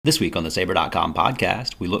This week on the Saber.com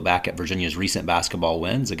podcast, we look back at Virginia's recent basketball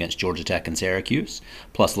wins against Georgia Tech and Syracuse,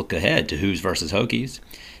 plus look ahead to Hoos versus Hokies.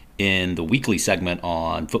 In the weekly segment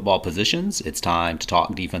on football positions, it's time to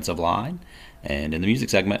talk defensive line. And in the music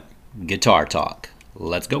segment, guitar talk.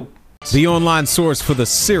 Let's go. The online source for the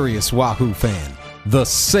serious Wahoo fan,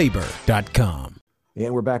 thesaber.com.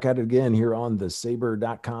 And we're back at it again here on the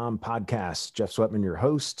Saber.com podcast. Jeff Sweatman, your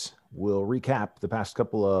host. We'll recap the past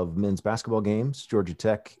couple of men's basketball games, Georgia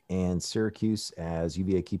Tech and Syracuse, as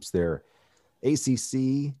UVA keeps their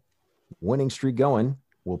ACC winning streak going.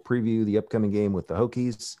 We'll preview the upcoming game with the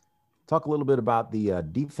Hokies, talk a little bit about the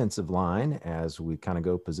defensive line as we kind of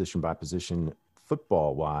go position by position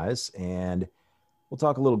football-wise, and we'll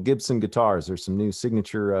talk a little Gibson guitars. There's some new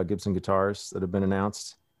signature Gibson guitars that have been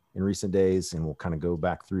announced in recent days, and we'll kind of go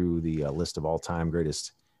back through the list of all-time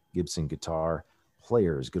greatest Gibson guitar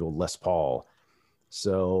players, good old Les Paul.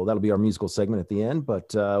 So that'll be our musical segment at the end,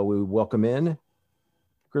 but we welcome in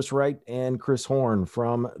Chris Wright and Chris Horn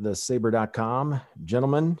from the Saber.com.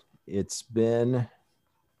 Gentlemen, it's been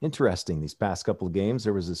interesting these past couple of games.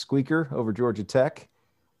 There was a squeaker over Georgia Tech,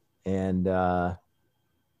 and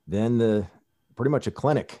then pretty much a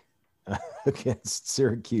clinic against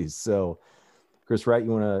Syracuse. So Chris Wright,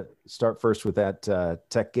 you want to start first with that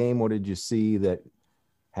Tech game? What did you see that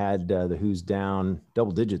had the Hoos down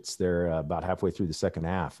double digits there about halfway through the second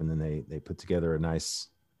half, and then they put together a nice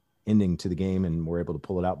ending to the game and were able to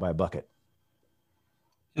pull it out by a bucket?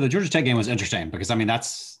 The Georgia Tech game was interesting because, I mean,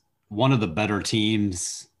 that's one of the better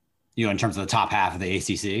teams, you know, in terms of the top half of the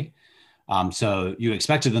ACC. So you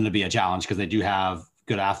expected them to be a challenge because they do have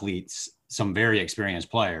good athletes, some very experienced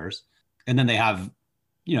players, and then they have,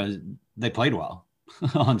 you know, they played well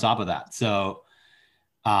on top of that. So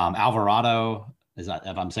Alvarado,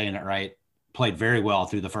 if I'm saying it right, played very well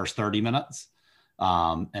through the first 30 minutes.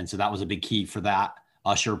 And so that was a big key for that.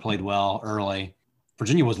 Usher played well early.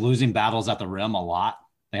 Virginia was losing battles at the rim a lot.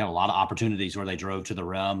 They had a lot of opportunities where they drove to the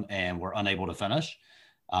rim and were unable to finish.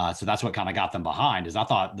 So that's what kind of got them behind. Is I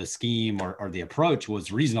thought the scheme or the approach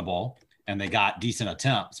was reasonable and they got decent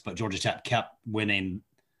attempts, but Georgia Tech kept winning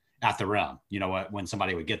at the rim, you know, when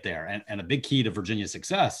somebody would get there. And a big key to Virginia's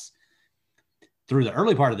success through the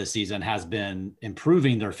early part of the season has been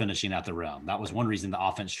improving their finishing at the rim. That was one reason the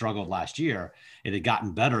offense struggled last year. It had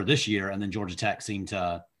gotten better this year, and then Georgia Tech seemed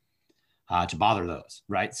to bother those,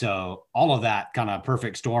 right? So all of that kind of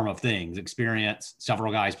perfect storm of things, experience,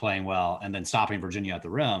 several guys playing well, and then stopping Virginia at the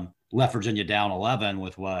rim, left Virginia down 11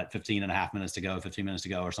 with 15 and a half minutes to go, 15 minutes to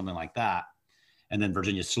go, or something like that. And then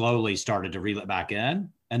Virginia slowly started to reel it back in.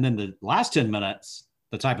 And then the last 10 minutes,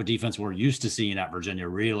 the type of defense we're used to seeing at Virginia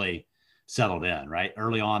really settled in, right?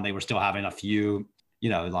 Early on, they were still having a few, you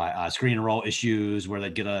know, like screen and roll issues where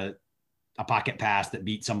they'd get a pocket pass that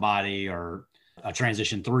beat somebody, or a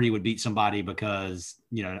transition three would beat somebody because,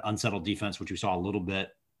 you know, unsettled defense, which we saw a little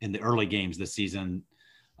bit in the early games this season,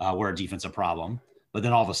 were a defensive problem. But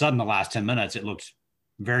then all of a sudden, the last 10 minutes, it looked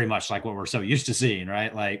very much like what we're so used to seeing,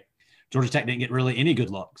 right? Like Georgia Tech didn't get really any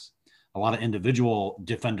good looks. A lot of individual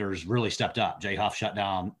defenders really stepped up. Jay Huff shut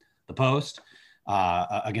down the post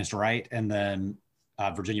against Wright, and then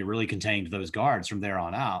Virginia really contained those guards from there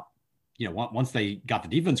on out. You know, once they got the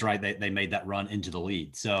defense right, they made that run into the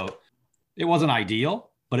lead. So it wasn't ideal,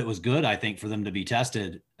 but it was good, I think, for them to be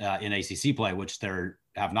tested in ACC play, which there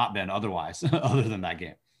have not been otherwise, other than that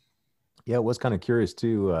game. Yeah, it was kind of curious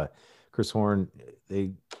too, Chris Horn.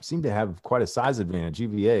 They seem to have quite a size advantage.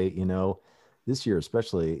 UVA, you know, this year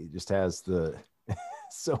especially, just has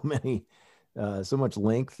so much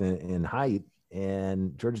length and height.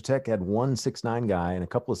 And Georgia Tech had one 6'9" guy and a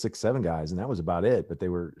couple of 6'7" guys, and that was about it. But they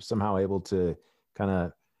were somehow able to kind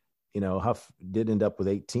of, you know, Huff did end up with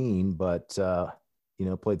 18, but, you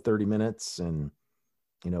know, played 30 minutes. And,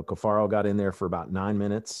 you know, Cafaro got in there for about 9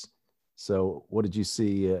 minutes. So what did you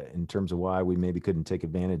see in terms of why we maybe couldn't take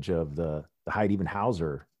advantage of the height? Even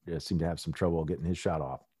Hauser seemed to have some trouble getting his shot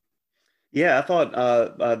off. Yeah, I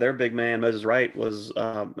thought their big man, Moses Wright, was,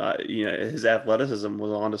 you know, his athleticism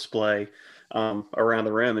was on display around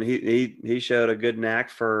the rim. And he showed a good knack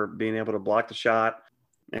for being able to block the shot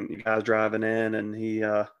and you guys driving in, and he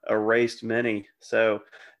erased many. So,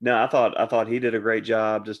 no, I thought he did a great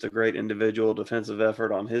job, just a great individual defensive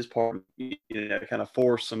effort on his part, you know, kind of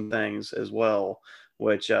force some things as well,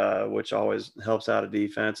 which always helps out a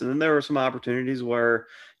defense. And then there were some opportunities where,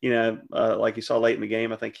 you know, like you saw late in the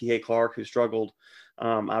game, I think Kihei Clark, who struggled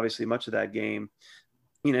obviously much of that game,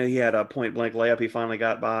 you know, he had a point blank layup. He finally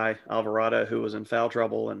got by Alvarado, who was in foul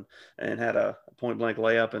trouble, and had a point blank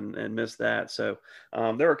layup and missed that. So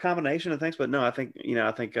there were a combination of things, but no, I think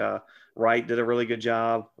Wright did a really good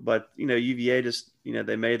job, but UVA just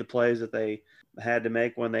they made the plays that they had to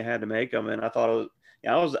make when they had to make them, and I thought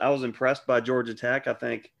I was impressed by Georgia Tech. I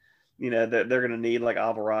think they're going to need like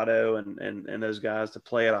Alvarado and those guys to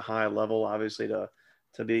play at a high level, obviously to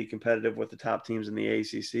be competitive with the top teams in the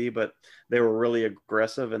ACC, but they were really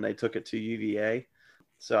aggressive and they took it to UVA.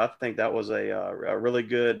 So I think that was a really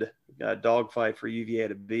good dogfight for UVA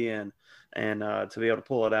to be in, and to be able to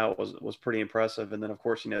pull it out was pretty impressive. And then of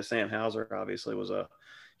course, Sam Hauser obviously was a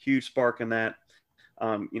huge spark in that.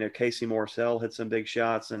 Casey Morsell hit some big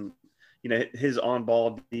shots, and his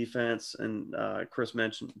on-ball defense, and Chris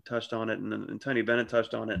touched on it, and Tony Bennett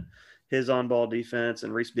touched on it. His on-ball defense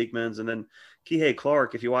and Reese Beekman's, and then Kihei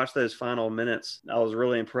Clark. If you watch those final minutes, I was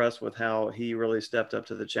really impressed with how he really stepped up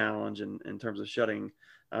to the challenge in terms of shutting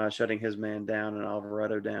his man down and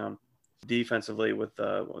Alvarado down defensively with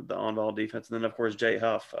the on-ball defense. And then of course Jay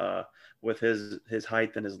Huff with his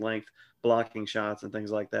height and his length, blocking shots and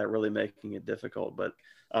things like that, really making it difficult. But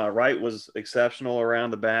Wright was exceptional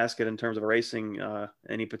around the basket in terms of erasing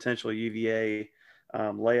any potential UVA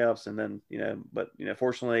layups. And then,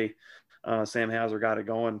 fortunately, Sam Hauser got it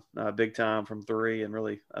going big time from three and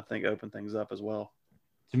really, I think, opened things up as well.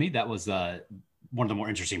 To me, that was one of the more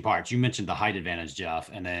interesting parts. You mentioned the height advantage, Jeff,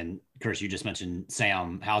 and then, Chris, you just mentioned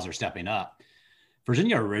Sam Hauser stepping up.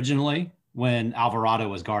 Virginia originally, when Alvarado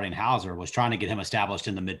was guarding Hauser, was trying to get him established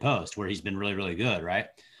in the mid-post where he's been really, really good, right?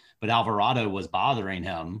 But Alvarado was bothering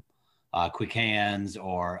him, quick hands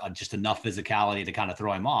or just enough physicality to kind of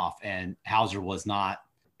throw him off. And Hauser was not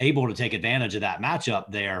able to take advantage of that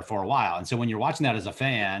matchup there for a while. And so when you're watching that as a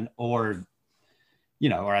fan or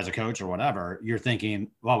as a coach or whatever, you're thinking,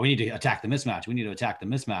 well, we need to attack the mismatch. We need to attack the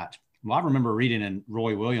mismatch. Well, I remember reading in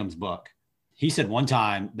Roy Williams' book, he said one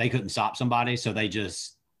time they couldn't stop somebody, so they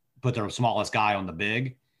just put their smallest guy on the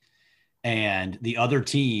big, and the other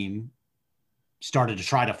team started to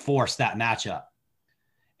try to force that matchup,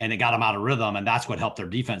 and it got them out of rhythm, and that's what helped their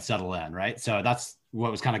defense settle in, right? So that's what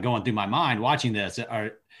was kind of going through my mind watching this.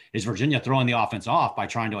 Is Virginia throwing the offense off by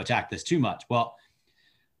trying to attack this too much? Well,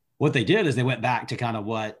 what they did is they went back to kind of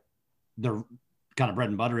what their kind of bread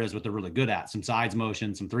and butter is, what they're really good at, some sides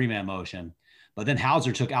motion, some three-man motion. But then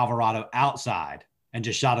Hauser took Alvarado outside and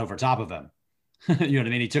just shot over top of him. You know what I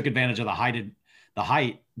mean? He took advantage of the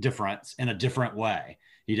height difference in a different way.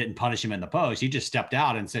 He didn't punish him in the post. He just stepped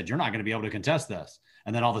out and said, you're not going to be able to contest this.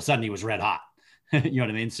 And then all of a sudden he was red hot. You know what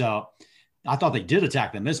I mean? So I thought they did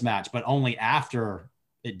attack the mismatch, but only after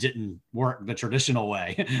it didn't work the traditional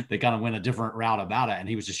way. They kind of went a different route about it, and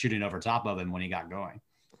he was just shooting over top of him when he got going.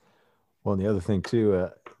 Well, and the other thing too,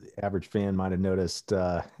 the average fan might have noticed,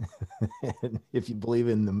 if you believe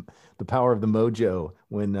in the power of the mojo,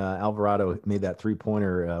 when Alvarado made that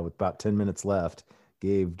three-pointer with about 10 minutes left,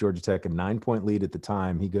 gave Georgia Tech a 9-point lead at the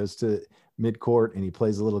time. He goes to midcourt and he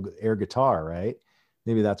plays a little air guitar, right?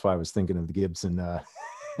 Maybe that's why I was thinking of the Gibson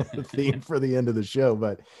theme for the end of the show.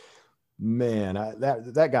 But man,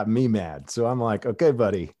 that got me mad. So I'm like, okay,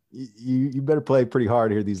 buddy, you better play pretty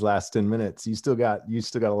hard here these last 10 minutes. You still got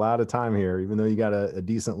a lot of time here, even though you got a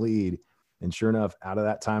decent lead. And sure enough, out of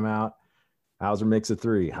that timeout, Hauser makes a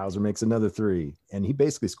three. Hauser makes another three. And he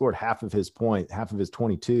basically scored half of his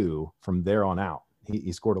 22 from there on out.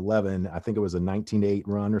 He scored 11. I think it was a 19-8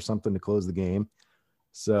 run or something to close the game.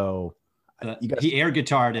 So he air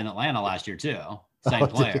guitared in Atlanta last year too. Same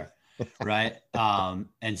player. Right.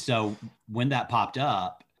 And so when that popped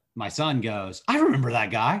up, my son goes, I remember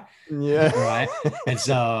that guy. Yeah. Right. And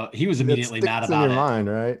so he was immediately mad about it. Mind,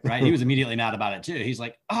 right. Right. He was immediately mad about it too. He's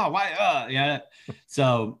like, oh, why? Yeah.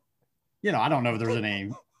 So, I don't know if there's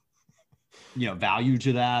any, value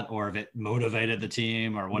to that or if it motivated the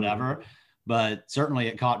team or whatever, but certainly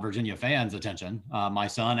it caught Virginia fans' attention. My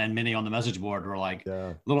son and many on the message board were like,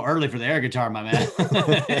 a little early for the air guitar, my man.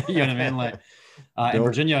 You know what I mean? Like, and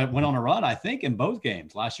Virginia went on a run, I think, in both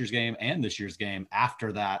games, last year's game and this year's game,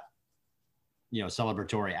 after that,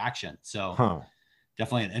 celebratory action. So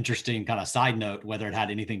definitely an interesting kind of side note, whether it had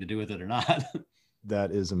anything to do with it or not.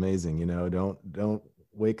 That is amazing. Don't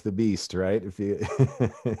wake the beast, right? If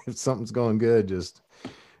if something's going good, just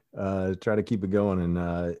try to keep it going.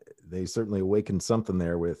 And they certainly awakened something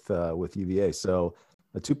there with UVA. So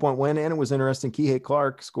a 2-point win, and it was interesting. Kihei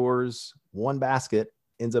Clark scores one basket,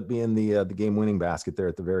 ends up being the game-winning basket there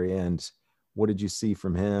at the very end. What did you see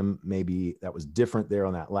from him? Maybe that was different there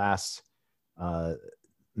on that last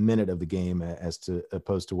minute of the game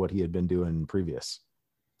opposed to what he had been doing previous.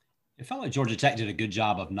 It felt like Georgia Tech did a good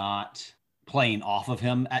job of not playing off of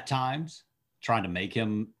him at times, trying to make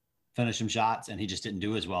him finish some shots, and he just didn't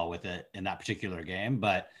do as well with it in that particular game.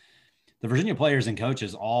 But the Virginia players and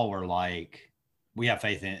coaches all were like we have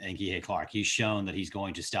faith in Kihei Clark. He's shown that he's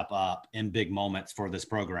going to step up in big moments for this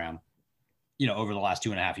program, over the last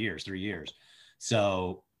 2.5 years, 3 years.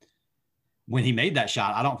 So when he made that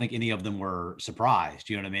shot, I don't think any of them were surprised.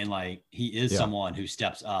 You know what I mean? Like, he is someone who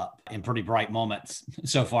steps up in pretty bright moments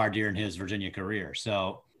so far during his Virginia career.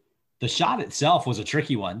 So the shot itself was a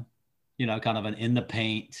tricky one, kind of an in the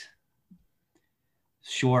paint,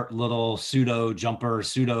 short little pseudo jumper,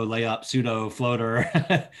 pseudo layup, pseudo floater,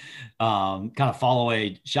 kind of fall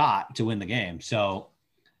away shot to win the game. So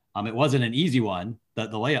it wasn't an easy one. The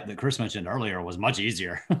layup that Chris mentioned earlier was much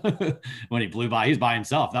easier when he blew by. He's by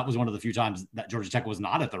himself. That was one of the few times that Georgia Tech was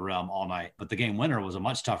not at the rim all night. But the game winner was a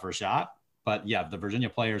much tougher shot. But yeah, the Virginia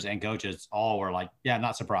players and coaches all were like, yeah,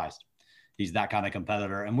 not surprised. He's that kind of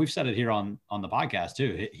competitor. And we've said it here on the podcast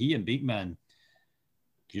too. He and Beekman,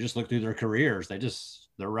 if you just look through their careers,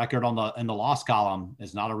 their record in the loss column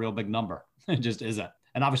is not a real big number. It just isn't.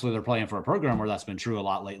 And obviously they're playing for a program where that's been true a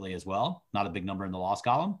lot lately as well. Not a big number in the loss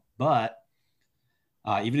column, but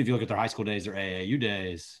even if you look at their high school days or AAU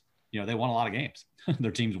days, they won a lot of games. Their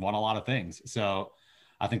teams won a lot of things. So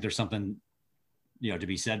I think there's something, to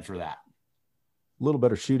be said for that. A little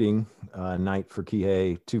better shooting night for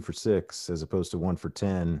Kihei, 2 for 6, as opposed to 1 for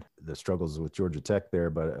 10. The struggles with Georgia Tech there,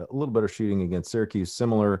 but a little better shooting against Syracuse.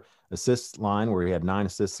 Similar assist line where he had 9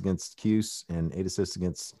 assists against Cuse and 8 assists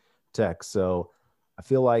against Tech. So I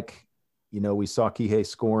feel like, we saw Kihei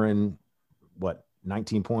scoring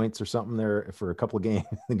 19 points or something there for a couple of games.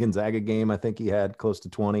 The Gonzaga game, I think he had close to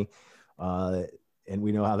 20. And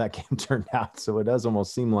we know how that game turned out. So it does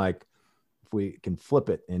almost seem like if we can flip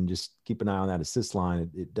it and just keep an eye on that assist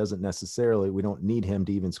line, it doesn't necessarily, we don't need him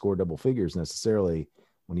to even score double figures necessarily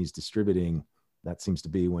when he's distributing. That seems to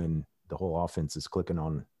be when the whole offense is clicking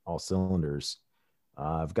on all cylinders.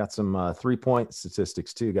 I've got some 3-point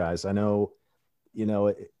statistics too, guys. I know,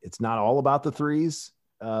 it's not all about the threes.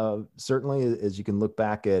 Certainly, as you can look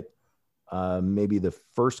back at maybe the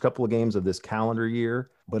first couple of games of this calendar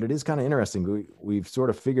year, but it is kind of interesting. We've sort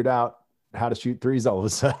of figured out how to shoot threes all of a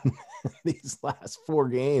sudden. These last 4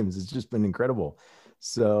 games, it's just been incredible.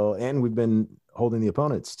 So, and we've been holding the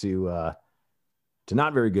opponents to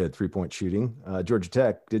not very good 3-point shooting. Georgia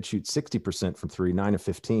Tech did shoot 60% from 3, 9 of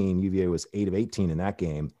 15. UVA was 8 of 18 in that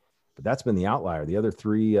game, but that's been the outlier. The other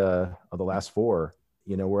 3 of the last 4,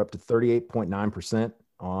 we're up to 38.9%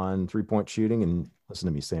 on 3-point shooting. And listen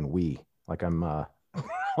to me saying we, like I'm on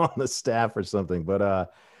the staff or something,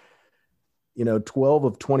 but 12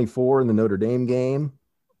 of 24 in the Notre Dame game.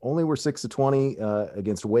 Only were 6 of 20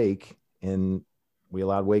 against Wake, and we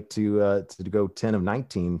allowed Wake to go 10 of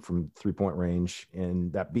 19 from 3-point range.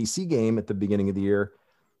 And that BC game at the beginning of the year,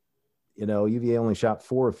 UVA only shot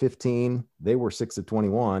 4 of 15. They were 6 of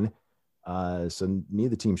 21. So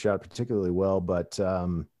neither team shot particularly well, but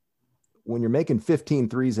when you're making 15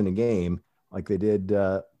 threes in a game, like they did,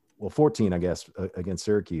 14, I guess, against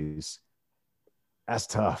Syracuse, that's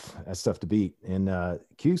tough. That's tough to beat. And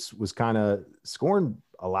Cuse was kind of scoring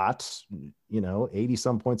a lot, 80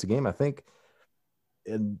 some points a game, I think.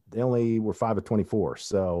 And they only were 5 of 24.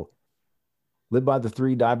 So live by the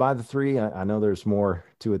 3, die by the 3. I know there's more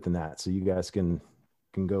to it than that. So you guys can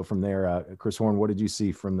go from there. Chris Horn, what did you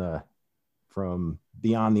see from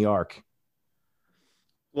beyond the arc?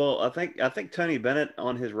 Well, I think Tony Bennett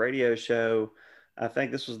on his radio show, I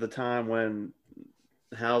think this was the time when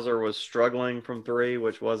Hauser was struggling from 3,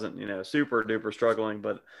 which wasn't, super duper struggling,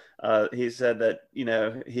 but he said that,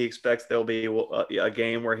 he expects there'll be a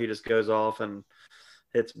game where he just goes off and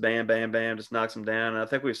hits bam, bam, bam, just knocks him down. And I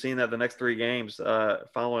think we've seen that the next 3 games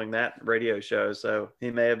following that radio show. So he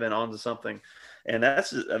may have been onto something. And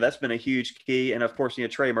that's been a huge key. And of course,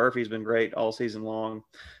 Trey Murphy's been great all season long.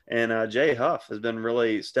 And Jay Huff has been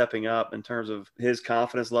really stepping up in terms of his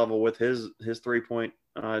confidence level with his 3-point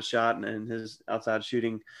shot and his outside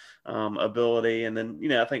shooting ability. And then,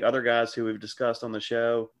 I think other guys who we've discussed on the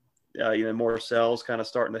show, Morcell's kind of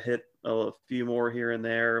starting to hit a few more here and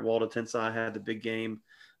there. Waldo Tensai had the big game,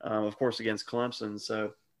 of course, against Clemson.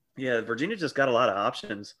 So, yeah, Virginia just got a lot of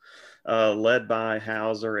options, led by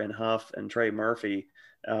Hauser and Huff and Trey Murphy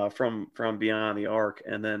from beyond the arc.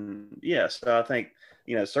 And then, so I think,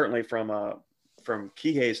 certainly from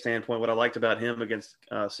Kihei's standpoint, what I liked about him against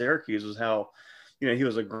Syracuse was how, he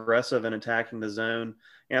was aggressive in attacking the zone.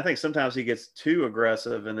 And I think sometimes he gets too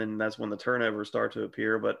aggressive, and then that's when the turnovers start to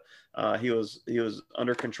appear. But he was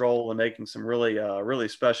under control and making some really really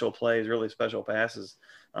special plays, really special passes.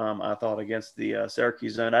 I thought against the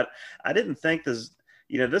Syracuse zone. I didn't think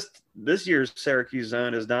this year's Syracuse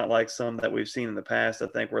zone is not like some that we've seen in the past. I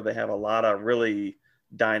think where they have a lot of really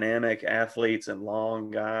dynamic athletes and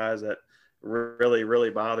long guys that really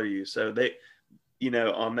really bother you. So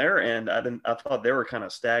on their end, I thought they were kind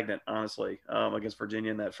of stagnant, honestly, against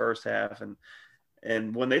Virginia in that first half.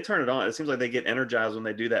 And when they turn it on, it seems like they get energized when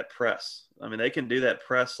they do that press. I mean, they can do that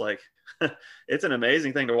press like it's an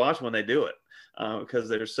amazing thing to watch when they do it because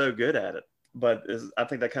they're so good at it. But I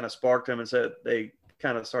think that kind of sparked them, and so they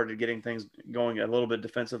kind of started getting things going a little bit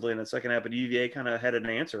defensively in the second half. But UVA kind of had an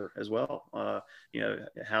answer as well.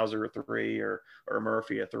 Hauser a three or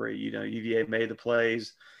Murphy a three. UVA made the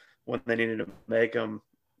plays when they needed to make them,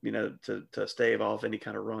 to stave off any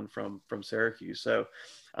kind of run from Syracuse. So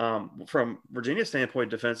from Virginia's standpoint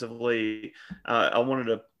defensively, I wanted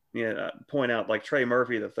to point out like Trey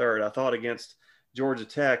Murphy the third. I thought against Georgia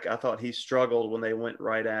Tech, I thought he struggled when they went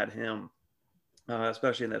right at him,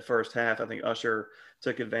 especially in that first half. I think Usher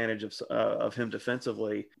took advantage of him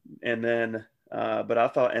defensively, and then but I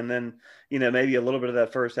thought, and then maybe a little bit of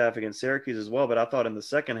that first half against Syracuse as well. But I thought in the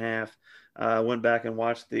second half, I went back and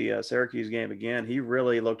watched the Syracuse game again. He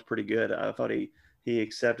really looked pretty good. I thought he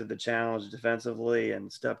accepted the challenge defensively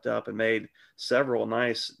and stepped up and made several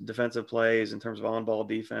nice defensive plays in terms of on-ball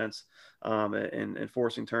defense and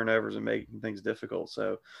forcing turnovers and making things difficult.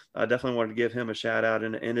 So I definitely wanted to give him a shout out.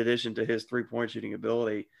 And in addition to his three-point shooting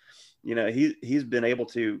ability, he's been able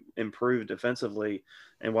to improve defensively.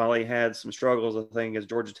 And while he had some struggles, I think, against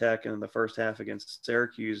Georgia Tech and in the first half against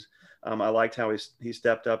Syracuse, I liked how he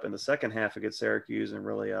stepped up in the second half against Syracuse and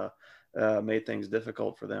really made things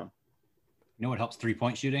difficult for them. You know what helps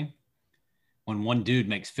three-point shooting? When one dude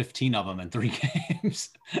makes 15 of them in 3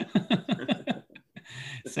 games.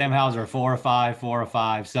 Sam Hauser, 4 of 5, 4 of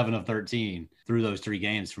 5, 7 of 13 through those 3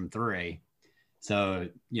 games from 3. So,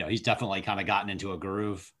 he's definitely kind of gotten into a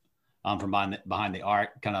groove from behind the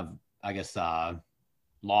arc, kind of, I guess,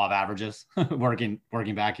 law of averages working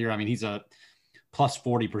back here. I mean, he's a plus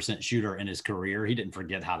 40% shooter in his career. He didn't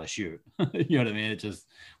forget how to shoot. You know what I mean? It just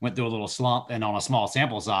went through a little slump, and on a small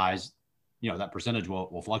sample size, that percentage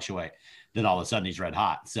will fluctuate. Then all of a sudden he's red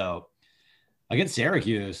hot. So against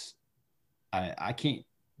Syracuse, I can't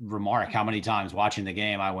remark how many times watching the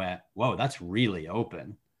game I went, whoa, that's really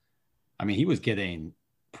open. I mean, he was getting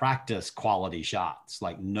practice quality shots.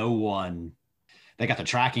 Like they got the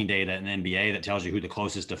tracking data in the NBA that tells you who the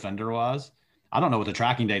closest defender was. I don't know what the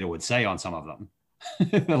tracking data would say on some of them.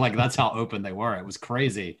 Like, that's how open they were. It was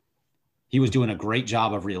crazy. He was doing a great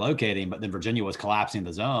job of relocating, but then Virginia was collapsing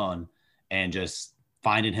the zone and just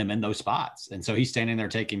finding him in those spots. And so he's standing there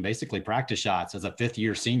taking basically practice shots as a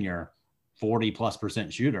 5th-year senior,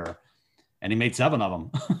 40+% shooter, and he made 7 of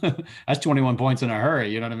them. That's 21 points in a hurry.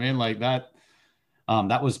 You know what I mean? Like that.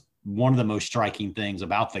 That was one of the most striking things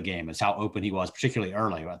about the game, is how open he was, particularly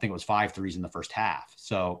early. I think it was 5 threes in the first half.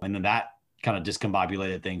 So, and then that kind of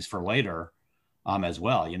discombobulated things for later as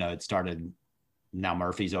well. It started, now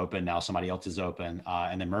Murphy's open, now somebody else is open.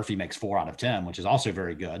 And then Murphy makes 4 out of 10, which is also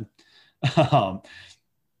very good.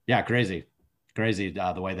 Yeah, crazy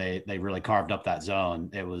the way they really carved up that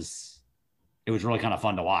zone. It was really kind of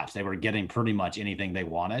fun to watch. They were getting pretty much anything they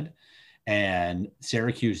wanted, and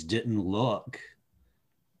Syracuse didn't look,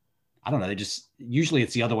 I don't know, usually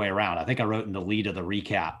it's the other way around. I think I wrote in the lead of the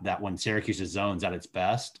recap that when Syracuse's zone's at its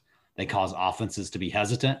best, they cause offenses to be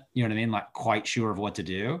hesitant, you know what I mean, like quite sure of what to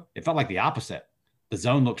do. It felt like the opposite. The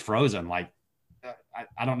zone looked frozen, like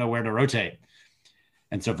I don't know where to rotate.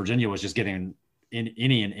 And so Virginia was just getting in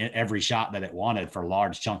any and every shot that it wanted for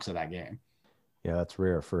large chunks of that game. Yeah, that's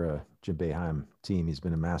rare for a Jim Boeheim team. He's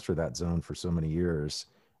been a master of that zone for so many years,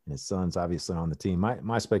 and his son's obviously on the team.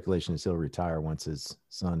 My speculation is he'll retire once his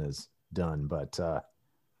son is done, but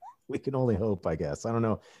we can only hope, I guess. I don't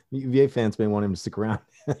know. UVA fans may want him to stick around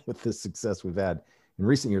with the success we've had in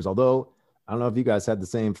recent years, although I don't know if you guys had the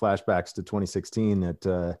same flashbacks to 2016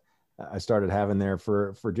 that I started having there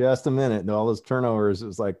for just a minute, and all those turnovers. It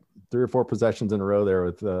was like 3 or 4 possessions in a row there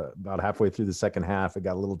with about halfway through the second half. It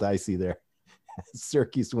got a little dicey there.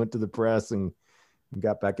 Syracuse went to the press and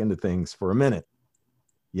got back into things for a minute.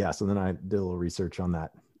 Yeah, so then I did a little research on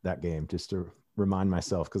that game just to remind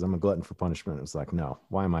myself, because I'm a glutton for punishment. It was like, no,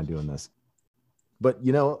 why am I doing this? But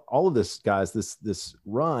all of this, guys, this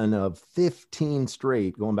run of 15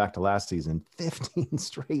 straight, going back to last season, 15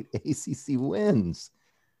 straight ACC wins.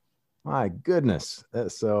 My goodness.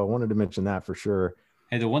 So I wanted to mention that for sure.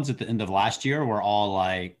 Hey, the ones at the end of last year were all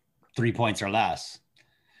like 3 points or less.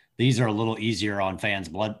 These are a little easier on fans'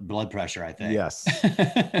 blood pressure, I think. Yes.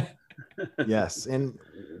 Yes. And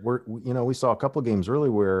we saw a couple of games early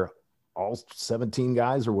where all 17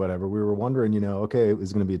 guys or whatever, we were wondering, okay, it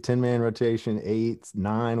was going to be a 10-man rotation, 8,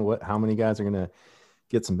 9, how many guys are going to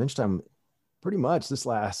get some bench time? Pretty much this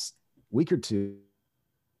last week or two,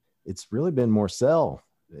 it's really been Morsell,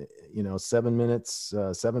 7 minutes,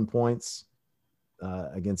 7 points,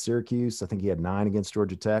 against Syracuse. I think he had 9 against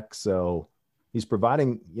Georgia Tech. So he's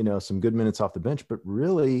providing, some good minutes off the bench, but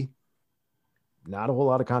really not a whole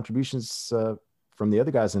lot of contributions from the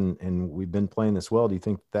other guys. And we've been playing this well. Do you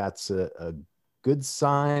think that's a good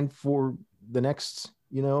sign for the next,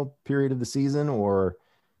 period of the season? Or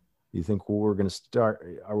do you think we're going to start,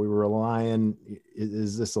 are we relying,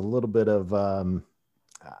 is this a little bit of,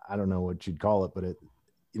 I don't know what you'd call it, but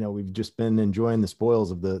we've just been enjoying the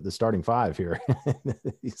spoils of the starting 5 here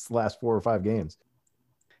these last 4 or 5 games.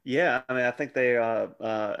 Yeah, I mean, I think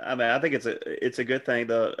I think it's a good thing.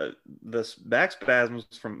 The back spasms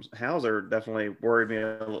from Hauser definitely worried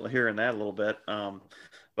me hearing that a little bit.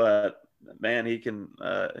 But man, he can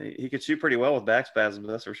shoot pretty well with back spasms,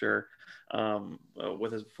 that's for sure.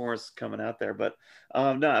 With his performance coming out there, but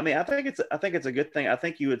no, I mean, I think it's a good thing. I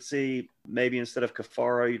think you would see maybe instead of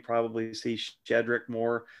Cafaro, you'd probably see Shedrick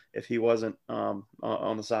more if he wasn't on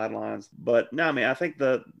the sidelines. But no, I mean, I think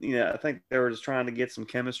I think they were just trying to get some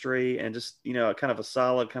chemistry and just kind of a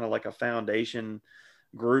solid, kind of like a foundation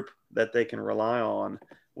group that they can rely on,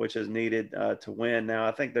 which is needed to win. Now,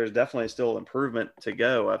 I think there's definitely still improvement to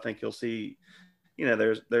go. I think you'll see,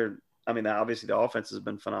 I mean, obviously the offense has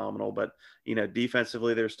been phenomenal, but,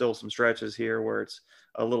 defensively, there's still some stretches here where it's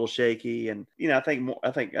a little shaky. And, I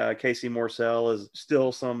think Casey Morsell is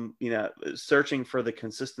still searching for the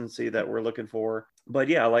consistency that we're looking for. But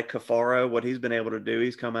yeah, I like Cafaro, what he's been able to do.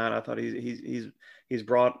 He's come out. I thought he's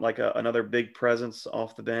brought like another big presence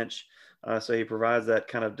off the bench. So he provides that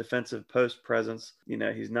kind of defensive post presence.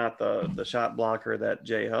 He's not the shot blocker that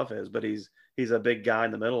Jay Huff is, but he's a big guy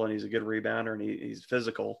in the middle, and he's a good rebounder, and he's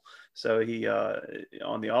physical. So he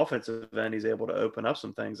on the offensive end, he's able to open up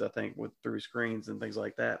some things, I think, through screens and things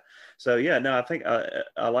like that. So yeah, no, I think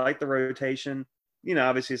I like the rotation.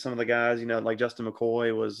 Obviously some of the guys, like Justin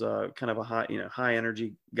McCoy was kind of a high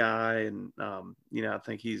energy guy, and I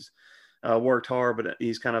think he's worked hard, but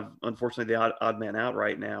he's kind of unfortunately the odd man out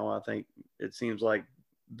right now. I think it seems like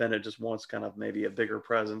Bennett just wants kind of maybe a bigger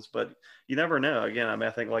presence, but you never know. Again, I mean,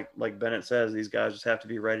 I think like Bennett says, these guys just have to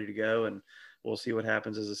be ready to go, and we'll see what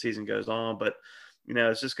happens as the season goes on. But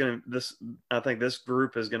it's just I think this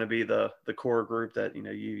group is going to be the core group that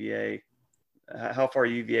UVA. How far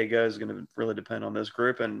UVA goes is going to really depend on this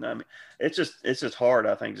group, and I mean, it's just hard,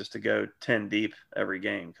 I think, just to go 10 deep every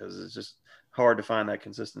game, because it's just hard to find that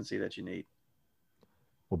consistency that you need.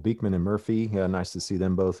 Well, Beekman and Murphy, nice to see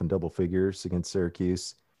them both in double figures against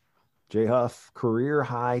Syracuse. Jay Huff, career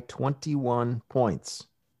high 21 points.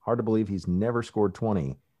 Hard to believe he's never scored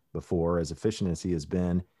 20 before, as efficient as he has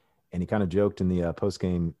been. And he kind of joked in the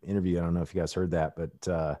post-game interview. I don't know if you guys heard that, but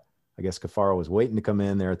I guess Cafaro was waiting to come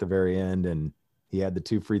in there at the very end, and he had the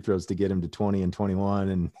 2 free throws to get him to 20 and 21.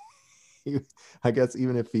 And I guess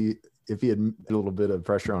even if he had a little bit of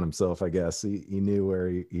pressure on himself, I guess he knew where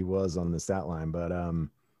he was on the stat line. But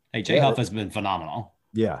hey, Jay Huff has been phenomenal.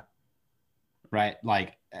 Yeah. Right.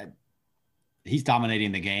 Like he's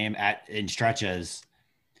dominating the game in stretches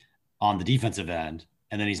on the defensive end.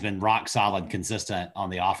 And then he's been rock solid, consistent on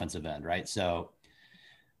the offensive end. Right. So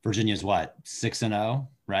Virginia's 6-0,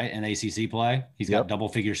 right? In ACC play. He's got double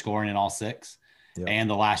figure scoring in all 6. Yep. And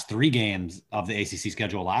the last 3 games of the ACC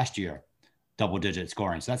schedule last year, double-digit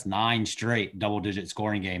scoring. So that's 9 straight double-digit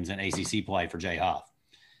scoring games in ACC play for Jay Huff.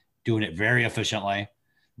 Doing it very efficiently,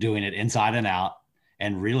 doing it inside and out,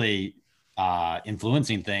 and really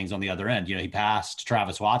influencing things on the other end. He passed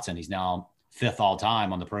Travis Watson. He's now 5th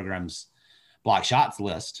all-time on the program's block shots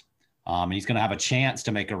list. And he's going to have a chance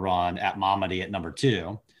to make a run at Mamadi at number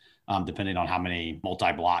 2, depending on how many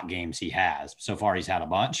multi-block games he has. So far, he's had a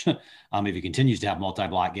bunch. If he continues to have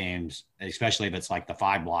multi-block games, especially if it's like the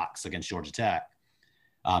 5 blocks against Georgia Tech,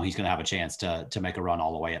 he's going to have a chance to make a run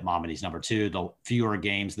all the way at Mamadi's number 2. The fewer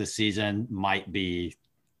games this season might be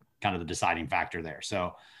kind of the deciding factor there.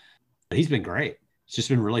 So he's been great. It's just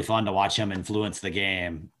been really fun to watch him influence the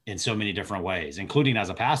game in so many different ways, including as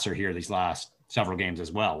a passer here these last several games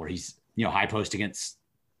as well, where he's, high post against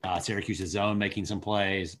Syracuse's zone, making some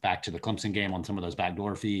plays, back to the Clemson game on some of those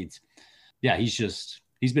backdoor feeds. Yeah,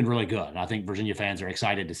 he's been really good. And I think Virginia fans are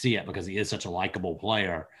excited to see it because he is such a likable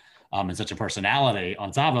player and such a personality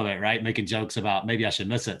on top of it, right? Making jokes about maybe I should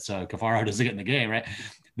miss it so Cafaro doesn't get in the game, right?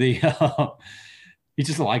 He's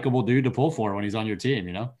just a likable dude to pull for when he's on your team,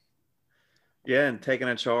 Yeah, and taking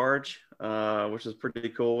a charge, which is pretty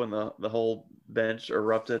cool. And the whole bench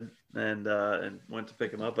erupted and went to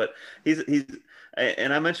pick him up. But he's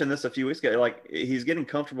and I mentioned this a few weeks ago. Like he's getting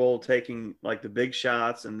comfortable taking like the big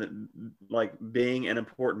shots and like being an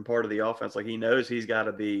important part of the offense. Like he knows he's got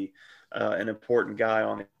to be an important guy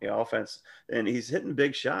on the offense, and he's hitting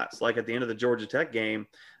big shots. Like at the end of the Georgia Tech game,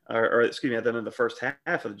 or excuse me, at the end of the first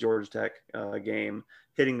half of the Georgia Tech game,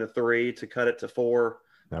 hitting the three to cut it to 4.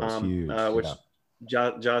 That was huge. Which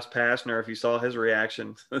Josh Pastner, if you saw his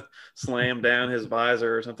reaction, slammed down his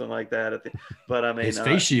visor or something like that. But I mean, his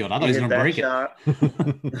face shield, I thought he was going to break it.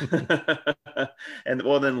 And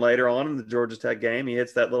well, then later on in the Georgia Tech game, he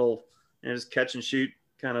hits that little just catch and shoot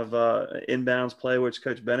kind of inbounds play, which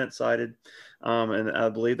Coach Bennett cited. And I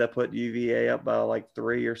believe that put UVA up by like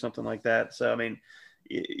 3 or something like that. So, I mean,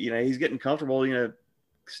 he's getting comfortable,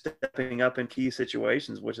 stepping up in key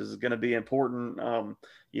situations, which is going to be important,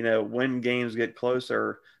 when games get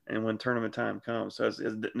closer and when tournament time comes. So it's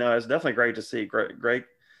definitely great to see. Great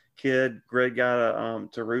kid, great guy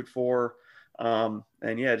to root for.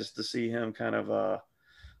 And yeah, just to see him kind of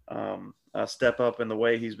step up in the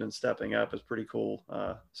way he's been stepping up is pretty cool.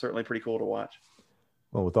 Certainly pretty cool to watch.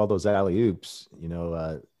 Well, with all those alley-oops,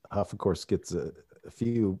 Huff, of course, gets a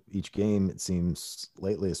few each game, it seems,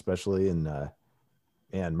 lately, especially.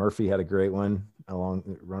 And Murphy had a great one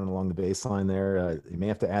running along the baseline there. You may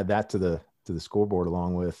have to add that to the scoreboard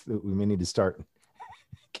along with. We may need to start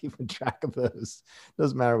keeping track of those.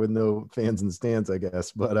 Doesn't matter with no fans in the stands, I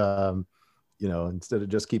guess. But instead of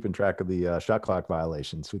just keeping track of the shot clock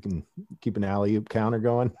violations, we can keep an alley-oop counter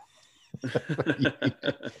going.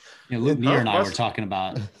 Luke Neer and I were talking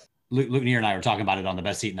about Luke Neer and I were talking about it on the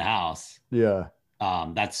Best Seat in the House. Yeah.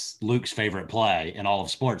 That's Luke's favorite play in all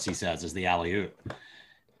of sports, he says, is the alley-oop.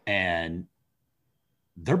 And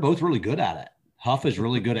they're both really good at it. Huff is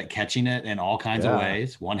really good at catching it in all kinds of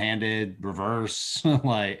ways, one-handed, reverse,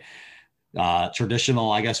 like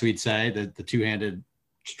traditional, I guess we'd say, the two-handed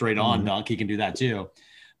straight-on dunk. He can do that too.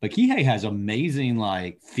 But Kihei has amazing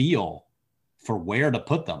feel for where to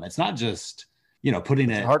put them. It's not just, putting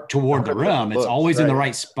it toward the rim. It's always in the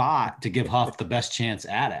right spot to give Huff the best chance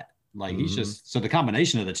at it. He's just, so the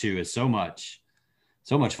combination of the two is so much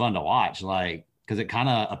fun to watch, because it kind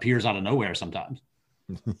of appears out of nowhere sometimes.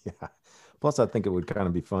 Yeah. Plus, I think it would kind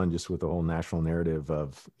of be fun just with the whole national narrative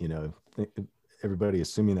of, everybody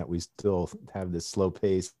assuming that we still have this slow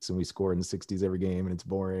pace and we score in the 60s every game and it's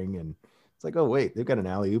boring. And it's like, oh, wait, they've got an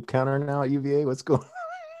alley-oop counter now at UVA. What's going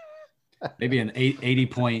on? Maybe an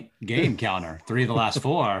 80-point game counter, 3 of the last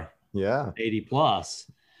 4. Yeah. 80 plus.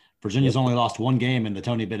 Virginia's only lost 1 game in the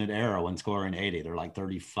Tony Bennett era when scoring 80. They're like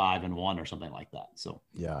 35-1 or something like that. So,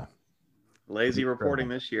 yeah. Lazy reporting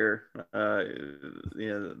this year,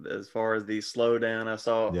 as far as the slowdown. I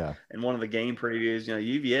saw in one of the game previews,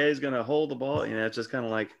 UVA is going to hold the ball. It's just kind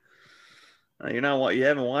of like, you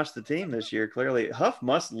haven't watched the team this year. Clearly, Huff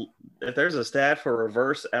must, if there's a stat for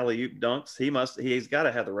reverse alley-oop dunks, he's got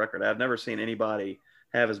to have the record. I've never seen anybody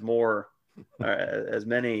have as many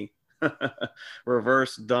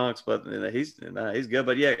reverse dunks, but he's good.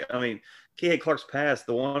 But yeah, I mean, Kihei Clark's pass,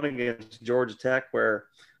 the one against Georgia Tech where,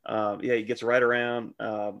 he gets right around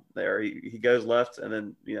there. He goes left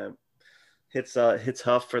and then, hits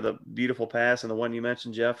Huff for the beautiful pass. And the one you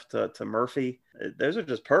mentioned, Jeff, to Murphy, those are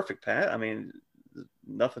just perfect pass. I mean,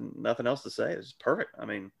 nothing else to say. It's perfect. I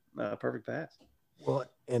mean, perfect pass. Well,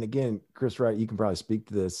 and again, Chris Wright, you can probably speak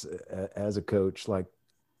to this as a coach.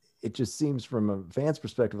 It just seems from a fan's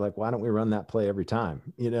perspective, why don't we run that play every time?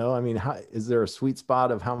 I mean, is there a sweet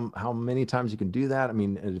spot of how many times you can do that? I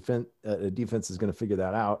mean, a defense is going to figure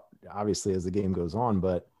that out, obviously, as the game goes on.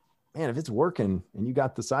 But, man, if it's working and you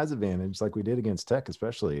got the size advantage like we did against Tech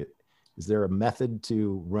especially, is there a method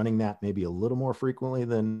to running that maybe a little more frequently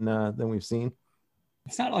than we've seen?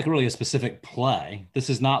 It's not really a specific play.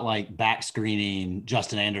 This is not like back screening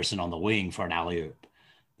Justin Anderson on the wing for an alley-oop.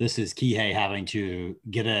 This is Kihei having to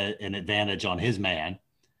get an advantage on his man,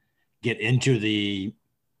 get into the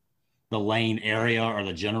lane area or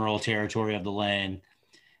the general territory of the lane,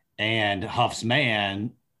 and Huff's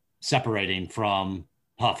man separating from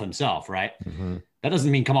Huff himself, right? Mm-hmm. That doesn't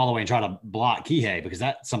mean come all the way and try to block Kihei, because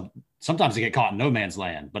sometimes they get caught in no man's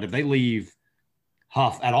land. But if they leave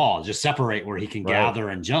Huff at all, just separate where he can gather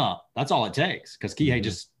and jump, that's all it takes, because Kihei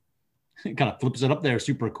just kind of flips it up there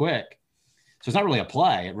super quick. So it's not really a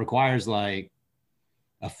play. It requires a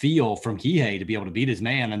feel from Kihei to be able to beat his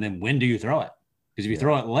man. And then when do you throw it? Because if you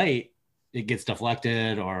throw it late, it gets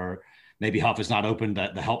deflected, or maybe Huff is not open.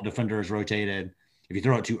 The help defender is rotated. If you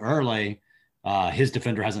throw it too early, his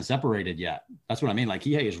defender hasn't separated yet. That's what I mean.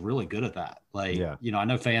 Kihei is really good at that. I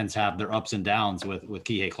know fans have their ups and downs with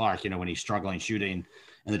Kihei Clark, when he's struggling shooting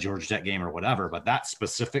in the Georgia Tech game or whatever, but that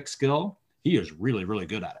specific skill, he is really, really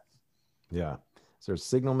good at it. Yeah. Is there a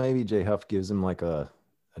signal maybe Jay Huff gives him a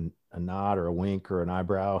nod or a wink or an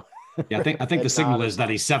eyebrow? Yeah, I think the signal is that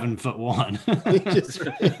he's 7'1". He just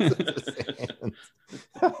raises his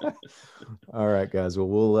hands. All right, guys. Well,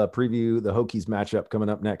 we'll preview the Hokies matchup coming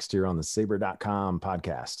up next here on the Saber.com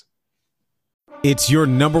podcast. It's your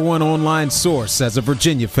number one online source as a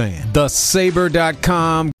Virginia fan. The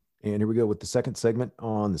Saber.com. And here we go with the second segment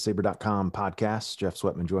on the Saber.com podcast. Jeff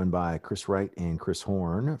Sweatman joined by Chris Wright and Chris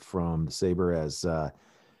Horn from the Saber as the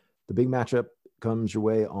big matchup comes your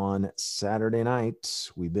way on Saturday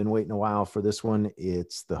night. We've been waiting a while for this one.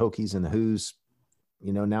 It's the Hokies and the Hoos.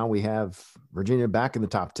 You know, now we have Virginia back in the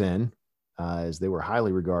top 10 as they were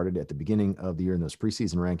highly regarded at the beginning of the year in those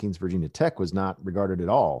preseason rankings. Virginia Tech was not regarded at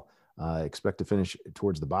all. Expect to finish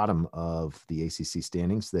towards the bottom of the ACC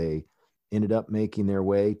standings. They ended up making their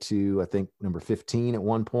way to, I think, number 15 at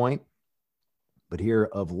one point. But here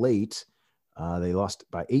of late, they lost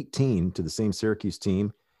by 18 to the same Syracuse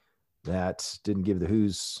team. That didn't give the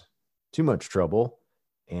Hoos too much trouble.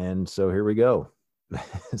 And so here we go.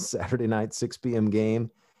 Saturday night, 6 p.m. game.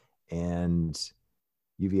 And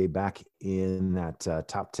UVA back in that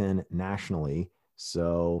top 10 nationally.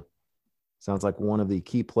 So sounds like one of the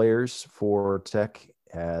key players for Tech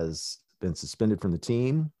has been suspended from the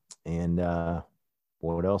team. And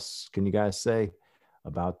what else can you guys say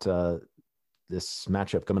about this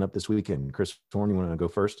matchup coming up this weekend? Chris Horn, you want to go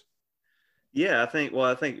first? Yeah, I think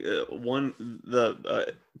the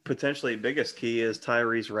potentially biggest key is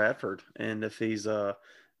Tyrese Radford, and if he's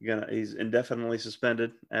he's indefinitely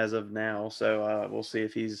suspended as of now, so we'll see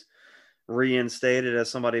if he's reinstated, as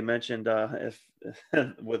somebody mentioned, if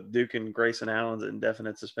with Duke and Grayson Allen's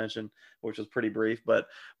indefinite suspension, which was pretty brief, but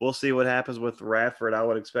we'll see what happens with Radford. I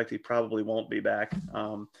would expect he probably won't be back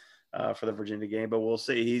for the Virginia game, but we'll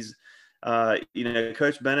see. He's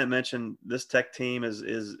Coach Bennett mentioned this Tech team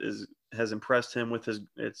has impressed him with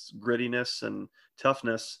its grittiness and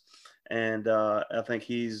toughness, and I think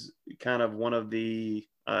he's kind of one of the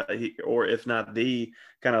or if not the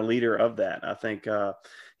kind of leader of that. I think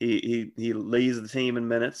he leads the team in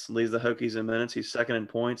minutes, leads the Hokies in minutes. He's second in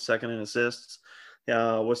points, second in assists.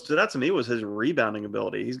 What stood out to me was his rebounding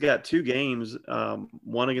ability. He's got 2 games,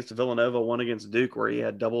 one against Villanova, one against Duke, where he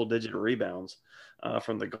had double-digit rebounds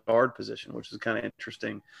from the guard position, which is kind of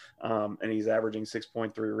interesting. And he's averaging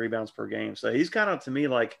 6.3 rebounds per game. So he's kind of, to me,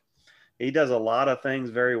 like he does a lot of things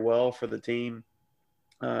very well for the team.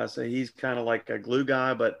 So he's kind of like a glue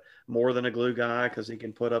guy, but more than a glue guy because he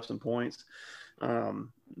can put up some points.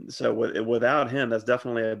 So without him, that's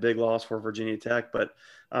definitely a big loss for Virginia Tech. But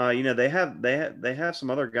they have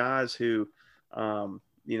some other guys who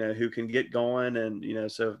who can get going, and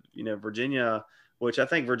Virginia, which I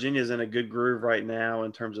think Virginia's in a good groove right now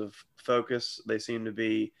in terms of focus. They seem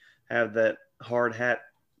to have that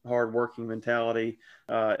hard working mentality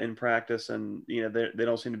in practice, and they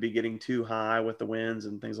don't seem to be getting too high with the wins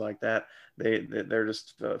and things like that. They're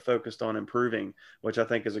just focused on improving, which I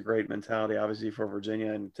think is a great mentality, obviously, for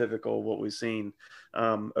Virginia, and typical of what we've seen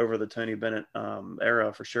over the Tony Bennett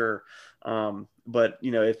era for sure. But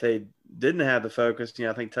if they didn't have the focus,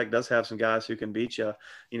 I think Tech does have some guys who can beat you.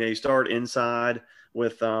 You start inside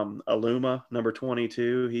with Aluma, number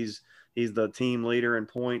 22. He's the team leader in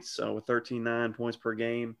points with 13.9 points per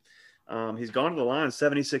game. He's gone to the line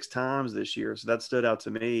 76 times this year, so that stood out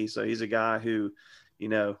to me. So he's a guy who,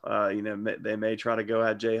 they may try to go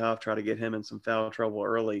at Jay Huff, try to get him in some foul trouble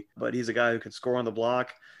early, but he's a guy who can score on the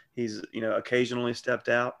block. He's, occasionally stepped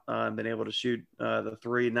out and been able to shoot the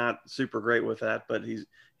 3. Not super great with that, but he's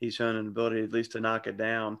shown an ability at least to knock it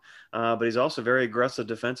down. But he's also very aggressive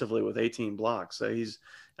defensively with 18 blocks. So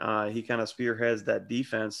he kind of spearheads that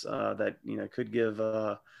defense that could give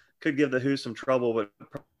the Hoos some trouble, but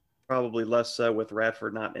probably less so with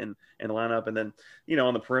Radford not in the lineup. And then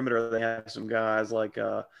on the perimeter they have some guys like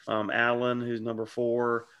Allen, who's number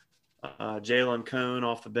 4, Jalen Cone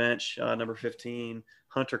off the bench, number 15,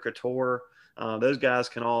 Hunter Couture. Those guys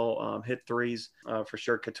can all hit threes for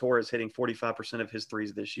sure. Couture is hitting 45% of his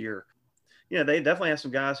threes this year. They definitely have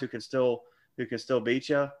some guys who can still beat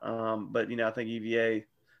you. But I think UVA,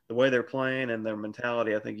 the way they're playing and their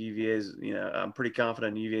mentality, I think UVA's, I'm pretty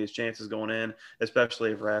confident in UVA's chances going in,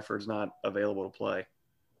 especially if Radford's not available to play.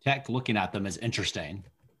 Tech, looking at them, is interesting.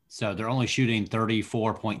 So they're only shooting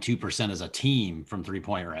 34.2% as a team from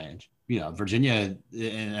 3-point range. Virginia,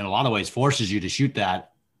 in a lot of ways, forces you to shoot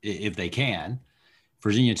that if they can.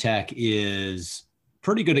 Virginia Tech is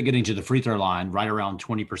pretty good at getting to the free throw line. Right around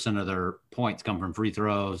 20% of their points come from free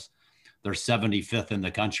throws. They're 75th in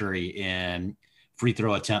the country in free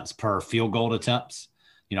throw attempts per field goal attempts.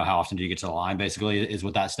 How often do you get to the line, basically, is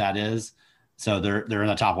what that stat is. So they're in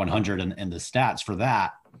the top 100 in the stats for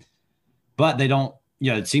that. But they don't,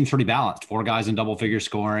 it seems pretty balanced. 4 guys in double figure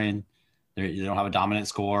scoring. They don't have a dominant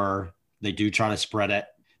scorer. They do try to spread it.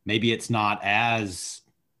 Maybe it's not as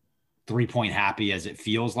 3-point happy as it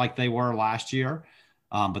feels like they were last year.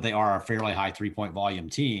 But they are a fairly high 3-point volume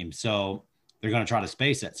team. So they're going to try to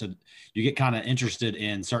space it. So you get kind of interested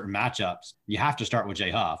in certain matchups. You have to start with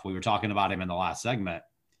Jay Huff. We were talking about him in the last segment.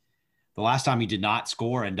 The last time he did not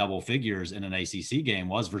score in double figures in an ACC game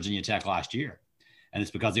was Virginia Tech last year. And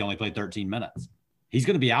it's because he only played 13 minutes. He's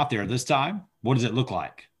going to be out there this time. What does it look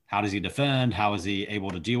like? How does he defend? How is he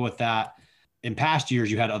able to deal with that? In past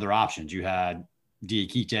years, you had other options. You had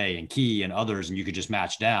Diakite and Key and others, and you could just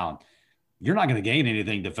match down. You're not going to gain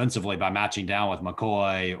anything defensively by matching down with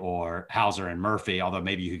McCoy or Hauser and Murphy, although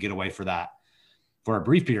maybe you could get away for that for a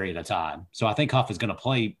brief period of time. So I think Huff is going to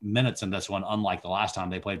play minutes in this one, unlike the last time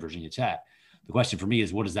they played Virginia Tech. The question for me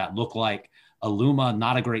is, what does that look like? Aluma,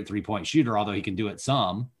 not a great 3-point shooter, although he can do it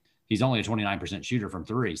some. He's only a 29% shooter from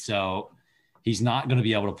 3. So he's not going to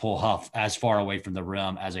be able to pull Huff as far away from the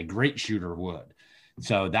rim as a great shooter would.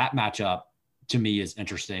 So that matchup to me is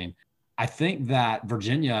interesting. I think that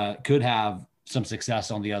Virginia could have some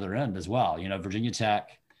success on the other end as well. You know, Virginia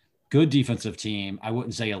Tech, good defensive team. I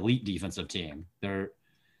wouldn't say elite defensive team. They're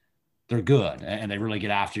good and they really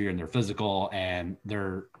get after you and they're physical and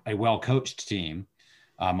they're a well-coached team.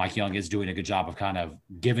 Mike Young is doing a good job of kind of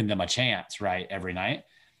giving them a chance, right, every night.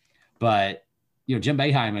 But, you know, Jim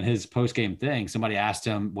Boeheim in his post-game thing, somebody asked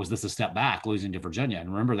him, was this a step back losing to Virginia?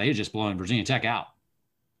 And remember, they had just blown Virginia Tech out.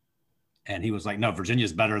 And he was like, no,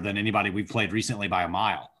 Virginia's better than anybody we've played recently by a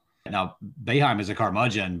mile. Now, Boeheim is a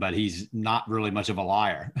curmudgeon, but he's not really much of a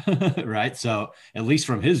liar, right? So at least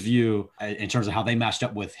from his view, in terms of how they matched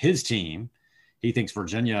up with his team, he thinks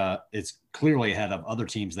Virginia is clearly ahead of other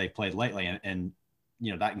teams they've played lately. And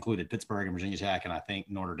you know, that included Pittsburgh and Virginia Tech, and I think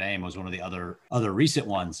Notre Dame was one of the other recent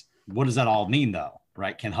ones. What does that all mean, though,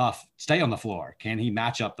 right? Can Huff stay on the floor? Can he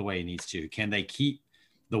match up the way he needs to? Can they keep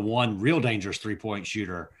the one real dangerous 3-point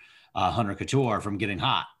shooter, Hunter Couture, from getting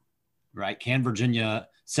hot, right? Can Virginia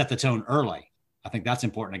set the tone early? I think that's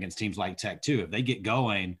important against teams like Tech, too. If they get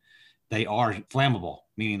going, they are flammable,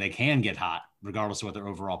 meaning they can get hot, regardless of what their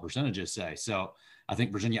overall percentages say. So I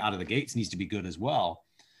think Virginia out of the gates needs to be good as well.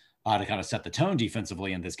 To kind of set the tone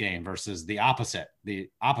defensively in this game versus the opposite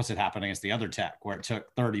happened against the other Tech, where it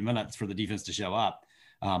took 30 minutes for the defense to show up.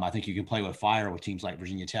 I think you can play with fire with teams like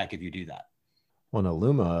Virginia Tech if you do that. Well,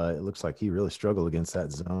 Aluma, it looks like he really struggled against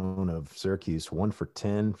that zone of Syracuse. 1 for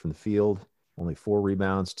 10 from the field, only 4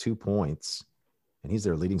 rebounds, 2 points, and he's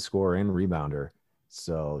their leading scorer and rebounder.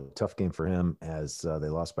 So tough game for him as they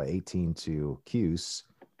lost by 18 to Cuse.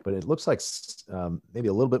 But it looks like maybe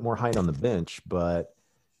a little bit more height on the bench, but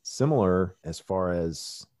similar as far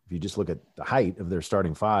as if you just look at the height of their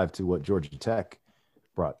starting 5 to what Georgia Tech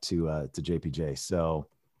brought to JPJ. So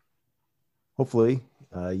hopefully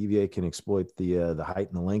UVA can exploit the height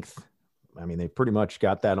and the length. I mean, they pretty much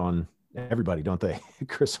got that on everybody, don't they?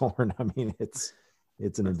 Chris Horn. I mean, it's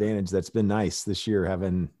an advantage that's been nice this year,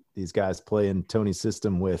 having these guys play in Tony's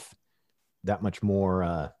system with that much more,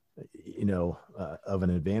 of an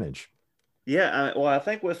advantage. Yeah, well, I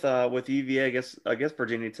think with UVA, I guess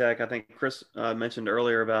Virginia Tech. I think Chris mentioned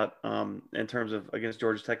earlier about in terms of against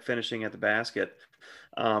Georgia Tech finishing at the basket,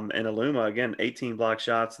 and Aluma again 18 block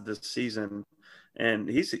shots this season, and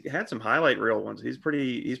he's had some highlight reel ones. He's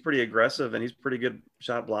pretty aggressive and he's pretty good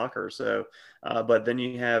shot blocker. So, but then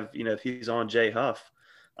you have if he's on Jay Huff.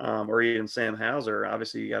 Or even Sam Hauser,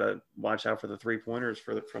 obviously you got to watch out for the 3-pointers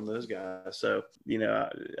from those guys. So,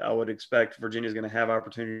 I would expect Virginia's going to have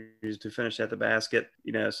opportunities to finish at the basket,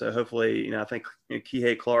 so hopefully, I think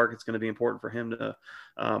Kihei Clark, it's going to be important for him to,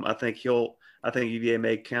 I think UVA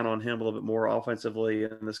may count on him a little bit more offensively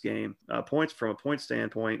in this game, points from a point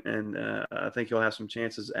standpoint. And I think he'll have some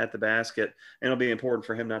chances at the basket, and it'll be important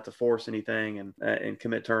for him not to force anything and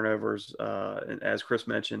commit turnovers. And as Chris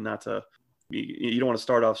mentioned, you don't want to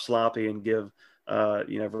start off sloppy and give,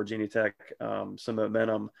 Virginia Tech some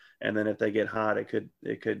momentum, and then if they get hot, it could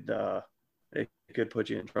put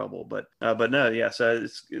you in trouble. But no, yeah. So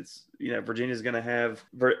it's Virginia's going to have,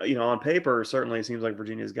 on paper, certainly it seems like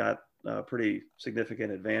Virginia's got pretty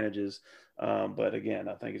significant advantages. But again,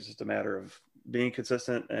 I think it's just a matter of being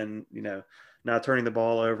consistent and not turning the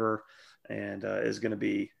ball over. And is going to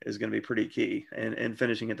be pretty key, and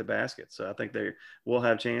finishing at the basket. So I think they will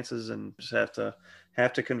have chances, and just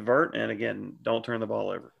have to convert. And again, don't turn the ball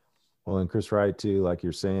over. Well, and Chris Wright too, like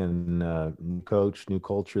you're saying, new coach, new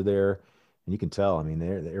culture there, and you can tell. I mean,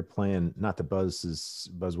 they're playing. Not that Buzz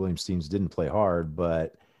Williams teams didn't play hard,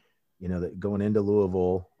 but that going into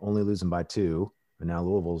Louisville, only losing by 2, and now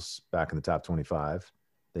Louisville's back in the top 25.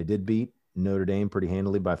 They did beat Notre Dame pretty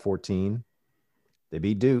handily by 14. They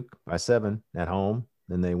beat Duke by 7 at home.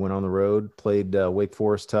 Then they went on the road, played Wake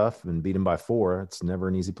Forest tough and beat them by 4. It's never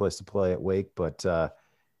an easy place to play at Wake, but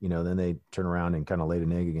then they turn around and kind of laid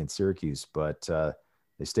an egg against Syracuse. But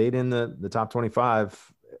they stayed in the top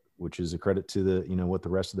 25, which is a credit to the, what the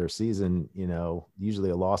rest of their season, usually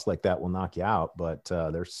a loss like that will knock you out, but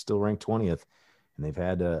they're still ranked 20th, and they've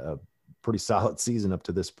had a pretty solid season up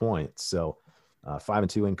to this point. So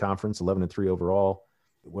 5-2 in conference, 11-3 overall.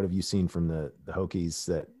 What have you seen from the Hokies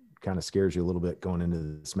that kind of scares you a little bit going into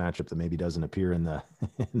this matchup that maybe doesn't appear in the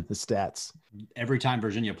in the stats? Every time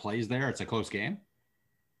Virginia plays there, it's a close game.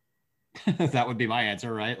 That would be my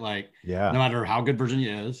answer, right? Like, yeah, no matter how good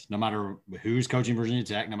Virginia is, no matter who's coaching Virginia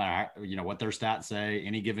Tech, no matter how, what their stats say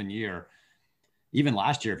any given year. Even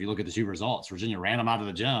last year, if you look at the 2 results, Virginia ran them out of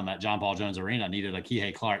the gym at John Paul Jones Arena, needed a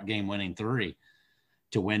Kihei Clark game-winning 3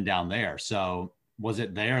 to win down there. So was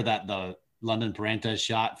it there that the London Parente's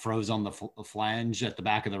shot froze on the flange at the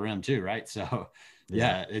back of the rim too, right? So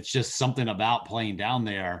yeah, it's just something about playing down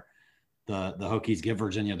there. The Hokies give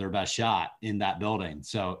Virginia their best shot in that building.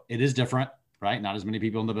 So it is different, right? Not as many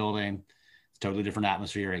people in the building. It's totally different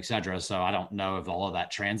atmosphere, et cetera. So I don't know if all of that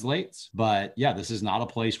translates, but yeah, this is not a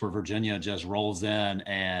place where Virginia just rolls in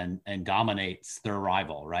and dominates their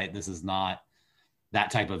rival, right? This is not that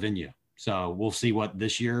type of venue. So we'll see what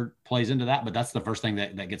this year plays into that. But that's the first thing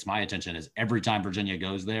that gets my attention is every time Virginia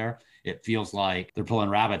goes there, it feels like they're pulling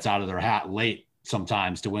rabbits out of their hat late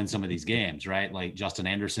sometimes to win some of these games, right? Like Justin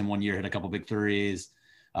Anderson one year hit a couple big threes,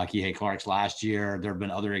 Kihei Clark's last year. There have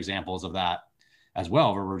been other examples of that as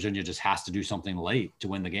well, where Virginia just has to do something late to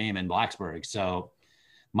win the game in Blacksburg. So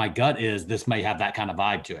my gut is this may have that kind of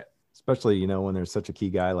vibe to it. Especially, when there's such a key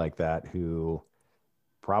guy like that who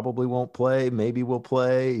probably won't play, maybe will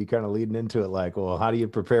play. You kind of leading into it like, well, how do you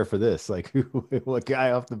prepare for this? Like, what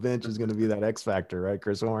guy off the bench is going to be that X factor, right,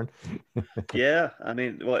 Chris Horn? Yeah, I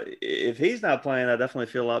mean, well, if he's not playing, I definitely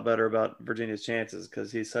feel a lot better about Virginia's chances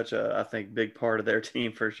because he's such a, I think, big part of their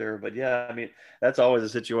team for sure. But yeah, I mean, that's always a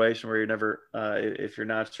situation where you're never, if you're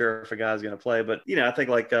not sure if a guy's going to play. But I think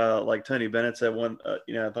like Tony Bennett said one,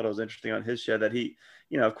 I thought it was interesting on his show that he,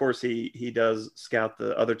 of course he does scout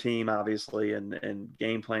the other team obviously and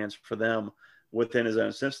game plans for them within his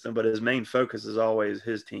own system, but his main focus is always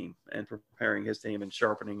his team and preparing his team and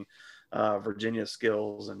sharpening Virginia's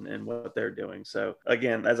skills and what they're doing. So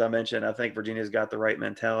again, as I mentioned, I think Virginia's got the right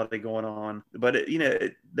mentality going on, but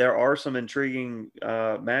there are some intriguing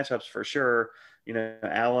matchups for sure.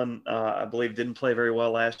 Allen, I believe didn't play very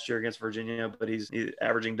well last year against Virginia, but he's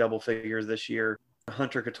averaging double figures this year.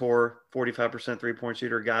 Hunter Couture, 45% three-point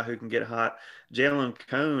shooter, a guy who can get hot. Jalen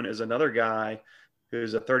Cone is another guy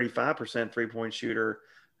who's a 35% three-point shooter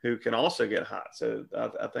who can also get hot. So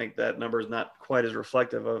I think that number is not quite as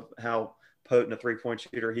reflective of how potent a three-point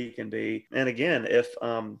shooter he can be. And again, if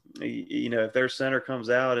if their center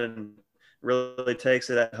comes out and really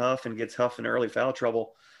takes it at Huff and gets Huff in early foul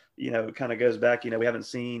trouble, it kind of goes back. We haven't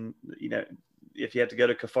seen, if you have to go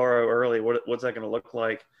to Cafaro early, what's that going to look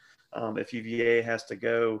like? If UVA has to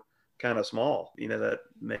go kind of small, that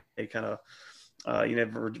may kind of,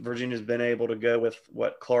 Virginia's been able to go with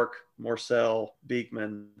Clark, Morsell,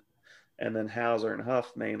 Beekman, and then Hauser and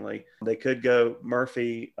Huff mainly. They could go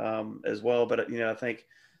Murphy as well, but I think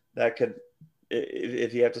that could,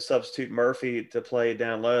 if you have to substitute Murphy to play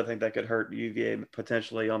down low, I think that could hurt UVA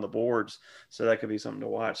potentially on the boards. So that could be something to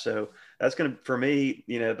watch. So that's going to, for me,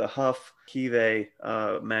 the Huff Kive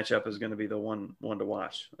matchup is going to be the one to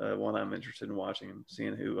watch. One I'm interested in watching and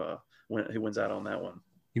seeing who wins out on that one.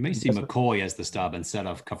 You may see McCoy as the stub instead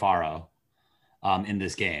of Cafaro in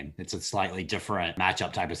this game. It's a slightly different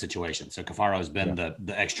matchup type of situation. So Cafaro has been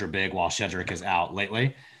the extra big while Shedrick is out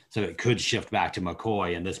lately. So it could shift back to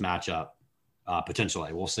McCoy in this matchup.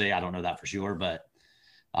 Potentially. We'll see. I don't know that for sure, but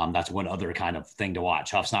that's one other kind of thing to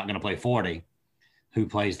watch. Huff's not going to play 40. Who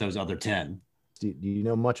plays those other 10? Do you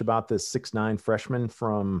know much about this 6'9" freshman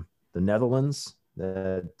from the Netherlands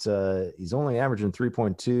that he's only averaging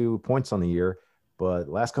 3.2 points on the year, but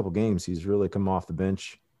last couple games he's really come off the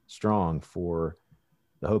bench strong for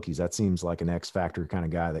the Hokies? That seems like an X factor kind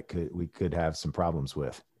of guy that we could have some problems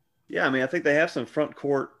with. Yeah, I mean, I think they have some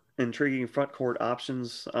intriguing front court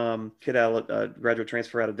options. Kid out, graduate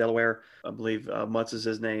transfer out of Delaware, I believe Mutz is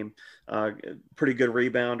his name. Pretty good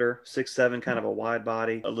rebounder, 6'7", kind of a wide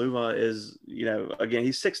body. Aluma is, again,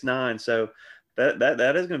 he's 6'9", so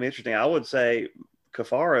that is going to be interesting. I would say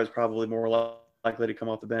Cafaro is probably more likely to come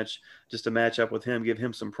off the bench just to match up with him, give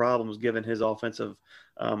him some problems given his offensive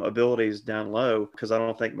abilities down low, because I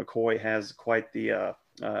don't think McCoy has quite the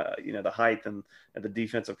the height and the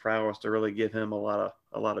defensive prowess to really give him a lot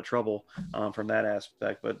of trouble from that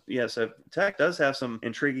aspect. But yeah, so Tech does have some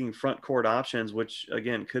intriguing front court options, which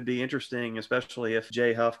again could be interesting, especially if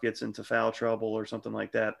Jay Huff gets into foul trouble or something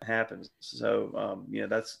like that happens. So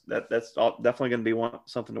that's definitely going to be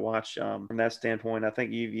something to watch from that standpoint. I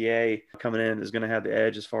think UVA coming in is going to have the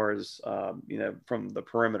edge as far as from the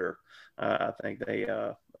perimeter. I think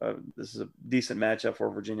this is a decent matchup for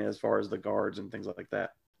Virginia as far as the guards and things like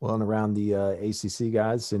that. Well, and around the ACC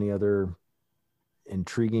guys, any other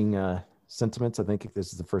intriguing sentiments? I think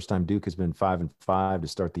this is the first time Duke has been 5-5 to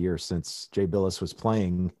start the year since Jay Billis was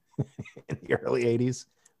playing in the early 80s.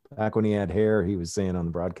 Back when he had hair, he was saying on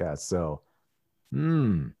the broadcast. So,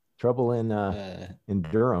 trouble in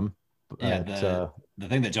Durham. The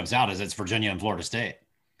thing that jumps out is it's Virginia and Florida State.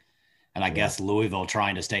 And I guess Louisville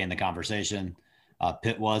trying to stay in the conversation.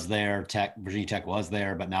 Pitt was there, Virginia Tech was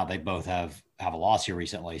there, but now they both have a loss here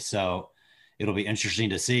recently. So it'll be interesting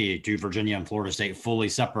to see, do Virginia and Florida State fully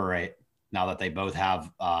separate now that they both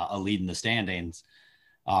have a lead in the standings,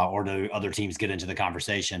 or do other teams get into the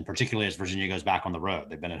conversation, particularly as Virginia goes back on the road?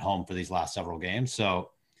 They've been at home for these last several games.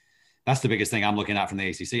 So that's the biggest thing I'm looking at from the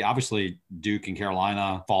ACC. Obviously, Duke and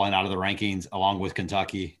Carolina falling out of the rankings along with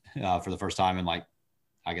Kentucky for the first time in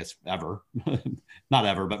I guess ever, not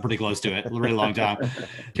ever, but pretty close to it. A really long time.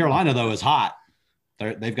 Carolina, though, is hot.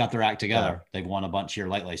 They've got their act together. They've won a bunch here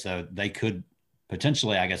lately. So they could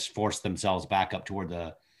potentially, I guess, force themselves back up toward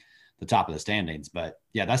the top of the standings. But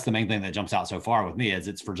yeah, that's the main thing that jumps out so far with me is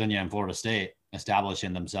it's Virginia and Florida State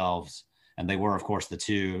establishing themselves. And they were, of course,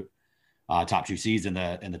 the top two seeds in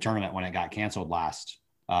the tournament when it got canceled last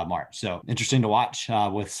March. So interesting to watch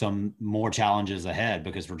with some more challenges ahead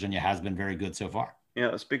because Virginia has been very good so far.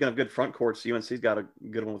 Yeah, speaking of good front courts, UNC's got a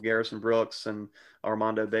good one with Garrison Brooks and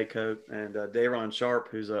Armando Baycoat and Day'Ron Sharp,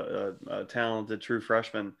 who's a talented true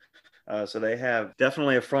freshman. So they have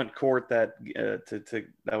definitely a front court that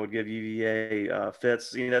that would give UVA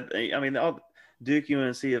fits. Duke,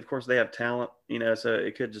 UNC, of course, they have talent, so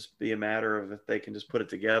it could just be a matter of if they can just put it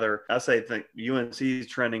together. I think UNC is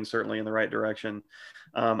trending certainly in the right direction.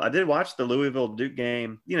 I did watch the Louisville Duke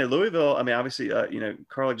game. Louisville, obviously,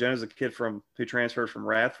 Carlik Jones, a kid who transferred from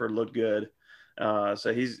Radford, looked good.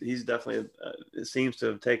 So he's definitely it seems to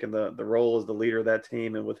have taken the role as the leader of that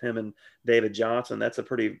team, and with him and David Johnson, that's a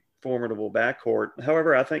pretty formidable backcourt.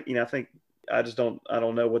 However, I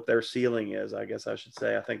don't know what their ceiling is. I guess I should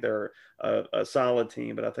say. I think they're a solid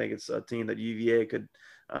team, but I think it's a team that UVA could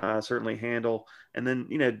certainly handle. And then,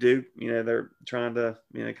 Duke, they're trying to,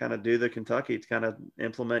 kind of do the Kentucky to kind of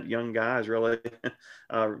implement young guys, really,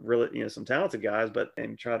 some talented guys,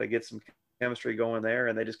 and try to get some chemistry going there.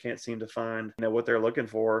 And they just can't seem to find, what they're looking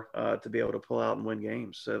for to be able to pull out and win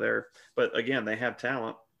games. So but again, they have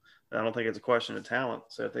talent. I don't think it's a question of talent.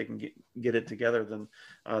 So if they can get it together, then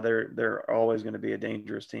they're always going to be a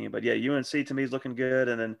dangerous team. But yeah, UNC to me is looking good.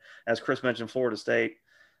 And then as Chris mentioned, Florida State,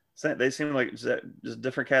 they seem like just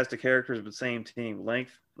different cast of characters, but same team.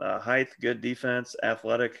 Length, height, good defense,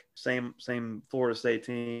 athletic, same Florida State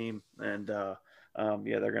team. And they're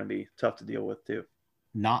going to be tough to deal with too.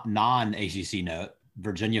 Not non-ACC note,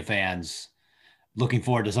 Virginia fans looking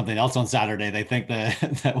forward to something else on Saturday. They think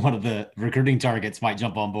that one of the recruiting targets might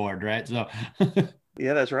jump on board, right? So,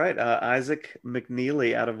 yeah, that's right. Isaac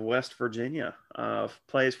McNeely out of West Virginia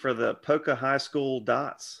plays for the Polka High School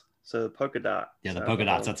Dots. So the Polka Dot. Yeah, the Polka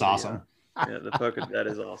Dots. That's awesome. Yeah, the Polka Dot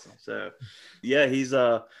is awesome. So, yeah, he's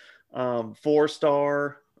a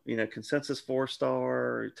 4-star, consensus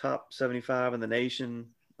 4-star, top 75 in the nation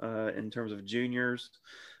in terms of juniors.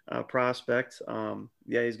 Prospect.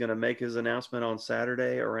 He's going to make his announcement on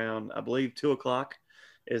Saturday around, I believe, 2:00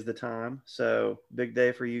 is the time. So big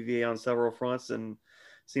day for UVA on several fronts, and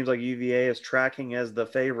seems like UVA is tracking as the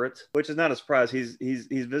favorite, which is not a surprise. He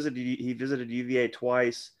visited UVA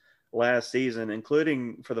twice last season,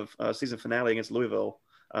 including for the season finale against Louisville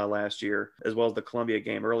last year, as well as the Columbia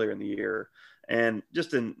game earlier in the year. And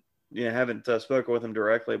just haven't spoken with him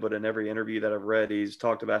directly, but in every interview that I've read, he's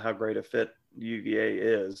talked about how great a fit UVA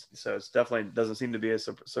is. So it's definitely doesn't seem to be a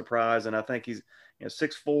surprise. And I think he's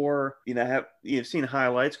 6'4". You've seen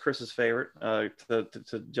highlights, Chris's favorite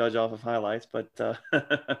to judge off of highlights, but so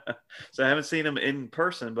I haven't seen him in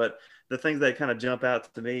person. But the things that kind of jump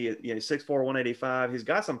out to me, 6'4", 185. He's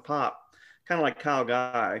got some pop, kind of like Kyle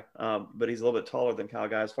Guy, but he's a little bit taller than Kyle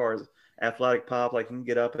Guy as far as athletic pop. Like he can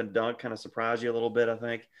get up and dunk, kind of surprise you a little bit, I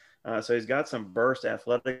think. So he's got some burst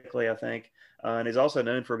athletically, I think. And he's also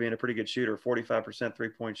known for being a pretty good shooter, 45%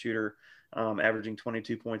 three-point shooter, averaging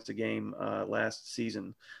 22 points a game last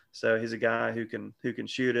season. So he's a guy who can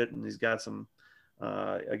shoot it, and he's got some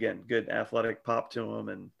Again, good athletic pop to him,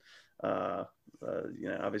 and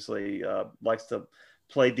obviously likes to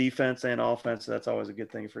play defense and offense. That's always a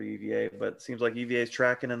good thing for UVA. But it seems like UVA is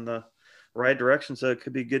tracking in the right direction, so it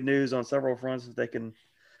could be good news on several fronts if they can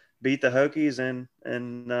beat the Hokies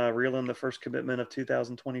and reel in the first commitment of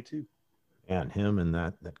 2022. Yeah, and him and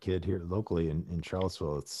that kid here locally in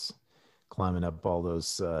Charlottesville, it's climbing up all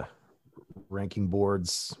those ranking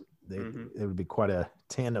boards. It would be quite a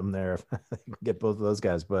tandem there if they can get both of those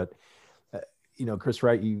guys. But Chris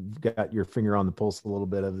Wright, you've got your finger on the pulse a little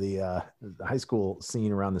bit of the high school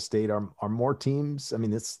scene around the state. Are more teams? I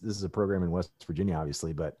mean, this is a program in West Virginia,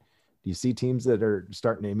 obviously, but do you see teams that are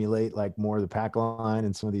starting to emulate like more of the pack line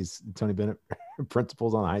and some of these Tony Bennett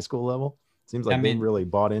principles on the high school level? Seems like they've really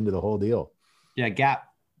bought into the whole deal. Yeah, gap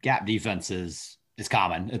defense is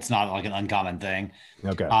common. It's not like an uncommon thing.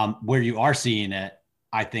 Okay. Where you are seeing it,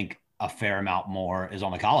 I think a fair amount more is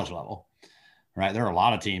on the college level, right? There are a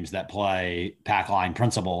lot of teams that play pack line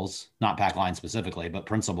principles, not pack line specifically, but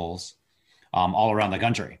principles all around the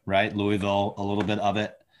country, right? Louisville, a little bit of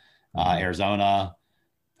it, Arizona,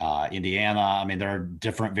 Indiana. I mean, there are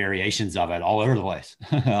different variations of it all over the place.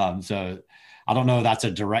 So I don't know if that's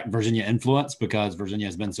a direct Virginia influence because Virginia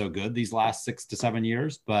has been so good these last 6 to 7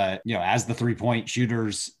 years. But, as the 3-point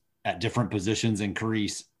shooters at different positions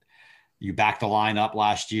increase, you back the line up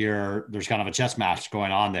last year, there's kind of a chess match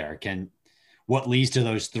going on there. What leads to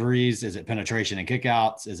those threes? Is it penetration and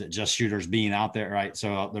kickouts? Is it just shooters being out there, right?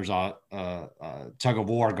 So there's a tug of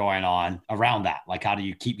war going on around that. Like, how do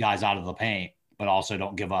you keep guys out of the paint, but also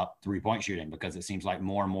don't give up 3-point shooting? Because it seems like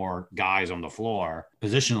more and more guys on the floor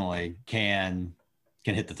positionally can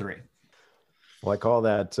hit the three. Well, I call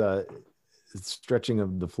that stretching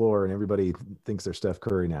of the floor, and everybody thinks they're Steph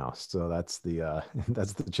Curry now. So that's the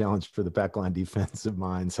challenge for the backline defensive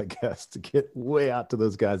minds, I guess, to get way out to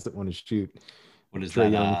those guys that want to shoot. What is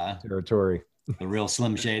Trae that? Young territory. The real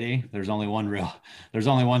Slim Shady. There's only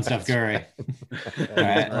one Steph Curry.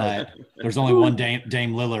 Right? Like, there's only one Dame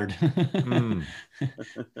Lillard.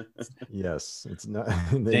 Yes, it's not.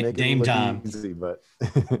 They make Dame it look time. easy, but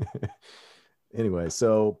anyway.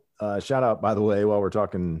 So shout out, by the way, while we're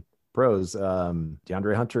talking pros,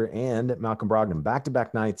 DeAndre Hunter and Malcolm Brogdon,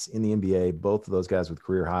 back-to-back nights in the NBA. Both of those guys with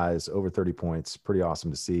career highs, over 30 points. Pretty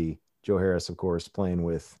awesome to see. Joe Harris, of course, playing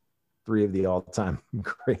with 3 of the all-time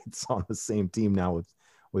greats on the same team now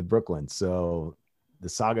with Brooklyn. So the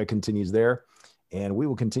saga continues there. And we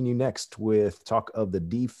will continue next with talk of the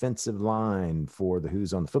defensive line for the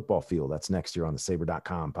Who's on the football field. That's next year on the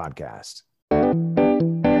Saber.com podcast.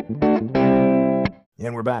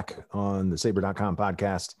 And we're back on the Saber.com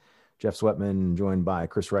podcast. Jeff Sweatman joined by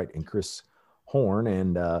Chris Wright and Chris Horn.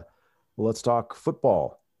 And let's talk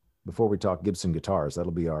football before we talk Gibson guitars.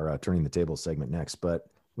 That'll be our Turning the Table segment next. But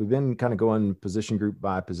we've been kind of going position group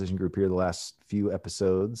by position group here the last few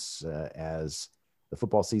episodes as the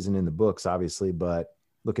football season in the books, obviously, but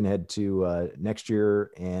looking ahead to next year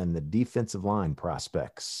and the defensive line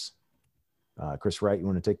prospects. Chris Wright, you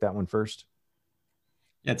want to take that one first?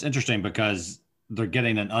 Yeah, it's interesting because they're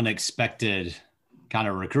getting an unexpected kind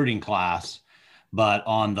of recruiting class, but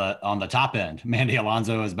on the top end, Mandy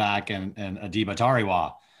Alonso is back and Adiba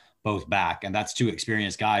Tariwa both back. And that's 2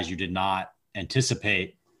 experienced guys you did not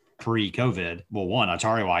anticipate pre-COVID. Well, one,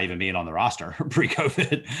 Atariwa even being on the roster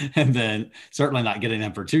pre-COVID, and then certainly not getting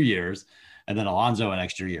him for 2 years, and then Alonso an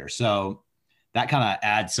extra year. So that kind of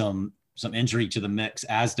adds some intrigue to the mix,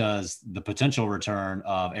 as does the potential return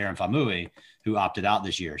of Aaron Famui, who opted out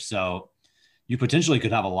this year. So you potentially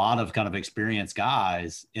could have a lot of kind of experienced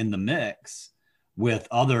guys in the mix with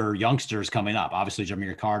other youngsters coming up. Obviously,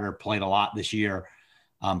 Jameer Carter played a lot this year.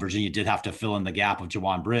 Virginia did have to fill in the gap of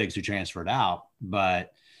Jawan Briggs, who transferred out,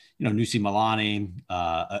 but Nusi Malani,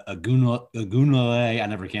 Agunale, I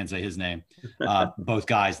never can say his name, both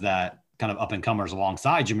guys that kind of up and comers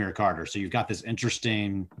alongside Jameer Carter. So you've got this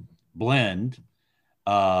interesting blend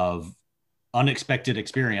of unexpected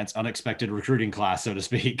experience, unexpected recruiting class, so to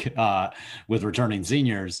speak, with returning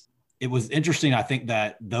seniors. It was interesting. I think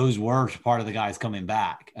that those were part of the guys coming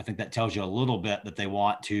back. I think that tells you a little bit that they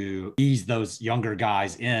want to ease those younger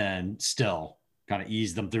guys in still, kind of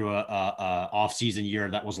ease them through a off-season year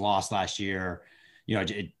that was lost last year.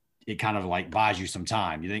 It kind of like buys you some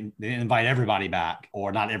time. You think they invite everybody back,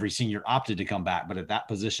 or not every senior opted to come back, but at that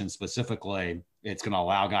position specifically, it's going to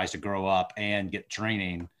allow guys to grow up and get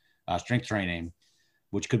training, strength training,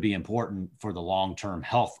 which could be important for the long-term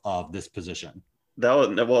health of this position. That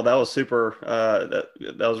was super.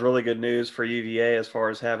 That was really good news for UVA as far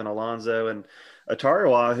as having Alonzo and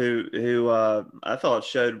Atariwa, who I thought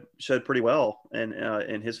showed pretty well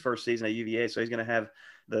in his first season at UVA. So he's going to have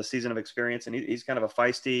the season of experience, and he's kind of a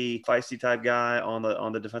feisty type guy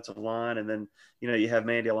on the defensive line. And then, you have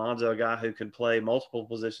Mandy Alonso, a guy who can play multiple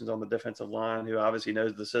positions on the defensive line, who obviously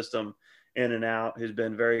knows the system in and out, who's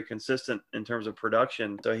been very consistent in terms of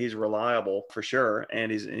production. So he's reliable for sure. And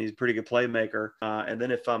he's a pretty good playmaker. And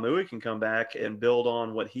then if Famui can come back and build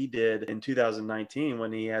on what he did in 2019,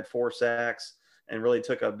 when he had 4 sacks and really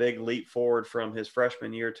took a big leap forward from his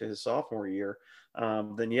freshman year to his sophomore year,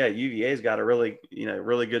 then UVA's got a really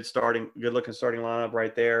good looking starting lineup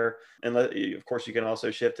right there. And of course you can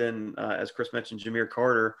also shift in, as Chris mentioned, Jameer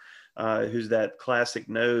Carter, who's that classic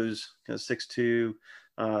nose, 6'2",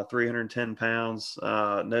 310 pounds,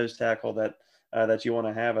 nose tackle that you want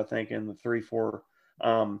to have, I think, in the 3-4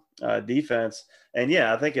 defense. And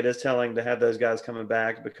I think it is telling to have those guys coming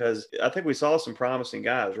back, because I think we saw some promising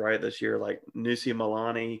guys right this year, like Nusi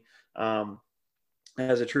Malani,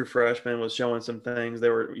 as a true freshman, was showing some things. They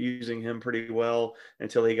were using him pretty well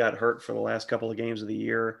until he got hurt for the last couple of games of the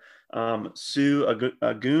year. Sue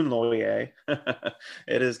Agunloye,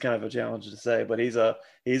 it is kind of a challenge to say, but he's a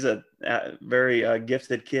very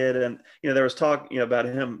gifted kid. And, there was talk, about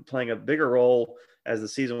him playing a bigger role as the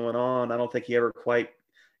season went on. I don't think he ever quite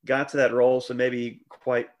got to that role, so maybe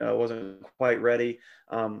wasn't quite ready.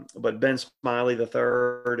 But Ben Smiley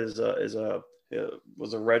III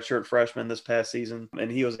was a redshirt freshman this past season, and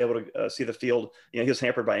he was able to see the field. He was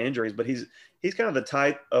hampered by injuries, but he's kind of the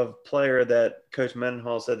type of player that Coach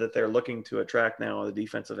Mendenhall said that they're looking to attract now on the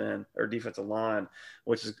defensive end or defensive line,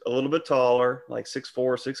 which is a little bit taller, like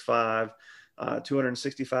 6'4", 6'5",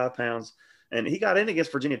 265 pounds. And he got in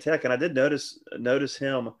against Virginia Tech, and I did notice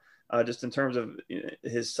him just in terms of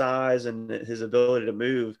his size and his ability to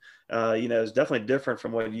move. Is definitely different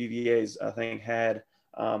from what UVA's, I think, had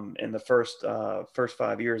in the first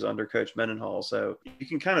 5 years under Coach Mendenhall. So you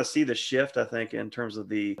can kind of see the shift, I think, in terms of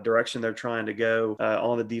the direction they're trying to go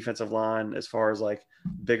on the defensive line, as far as like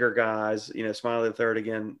bigger guys. Smiley III,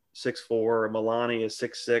 again, 6'4", Milani is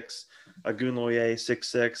 6'6", Agunloye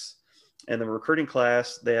 6'6", and the recruiting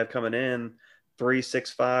class they have coming in,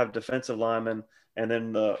 3'6'5" defensive linemen, and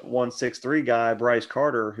then the 1'6'3" guy, Bryce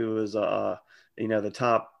Carter, who is the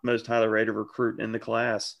top most highly rated recruit in the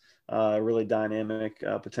class. Really dynamic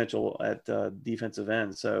potential at defensive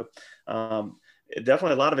end. So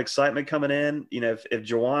definitely a lot of excitement coming in. If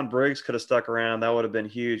Jawan Briggs could have stuck around, that would have been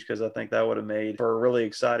huge, because I think that would have made for a really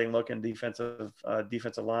exciting looking defensive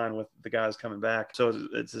line with the guys coming back. So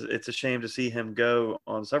it's a shame to see him go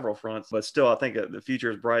on several fronts, but still, I think the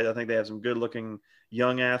future is bright. I think they have some good looking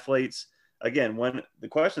young athletes. Again, when the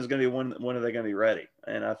question is going to be when are they going to be ready?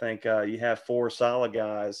 And I think you have 4 solid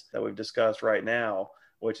guys that we've discussed right now,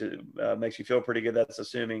 which makes you feel pretty good. That's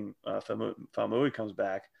assuming Famui comes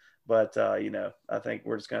back. But, I think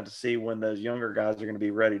we're just going to see when those younger guys are going to be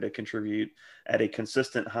ready to contribute at a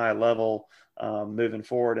consistent high level moving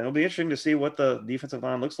forward. And it'll be interesting to see what the defensive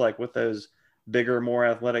line looks like with those bigger, more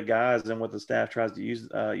athletic guys, and what the staff tries to use,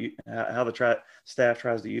 how the staff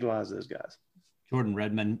tries to utilize those guys. Jordan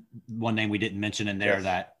Redmond, one name we didn't mention in there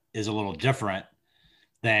that is a little different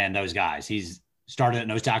than those guys. He's started at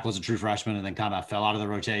nose tackle as a true freshman and then kind of fell out of the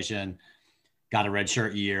rotation, got a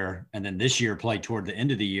redshirt year, and then this year played toward the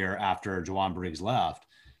end of the year after Jawan Briggs left.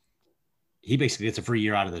 He basically gets a free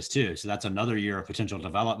year out of this too. So that's another year of potential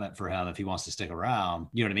development for him if he wants to stick around.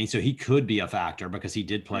 You know what I mean? So he could be a factor because he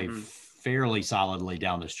did play fairly solidly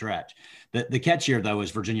down the stretch. The catch here, though,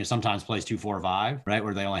 is Virginia sometimes plays 2-4-5, right,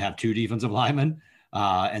 where they only have 2 defensive linemen.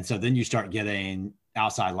 And so then you start getting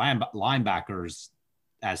outside linebackers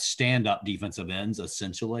as stand-up defensive ends,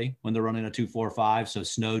 essentially, when they're running a 2-4-5. So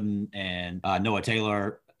Snowden and Noah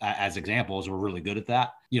Taylor, as examples, were really good at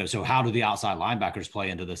that. So how do the outside linebackers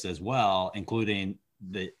play into this as well, including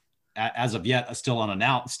the, as of yet, a still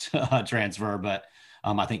unannounced transfer, but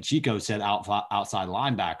I think Chico said outside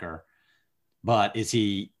linebacker. But is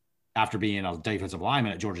he, after being a defensive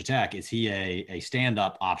lineman at Georgia Tech, is he a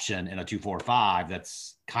stand-up option in a 2-4-5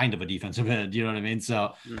 that's kind of a defensive end? You know what I mean?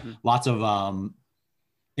 So lots of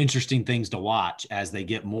interesting things to watch as they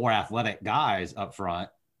get more athletic guys up front.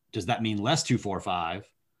 Does that mean less 2-4-5?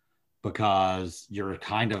 Because you're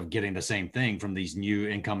kind of getting the same thing from these new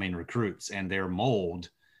incoming recruits, and their mold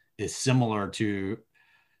is similar to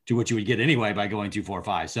what you would get anyway by going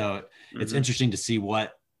 2-4-5. So it's interesting to see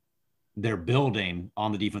what they're building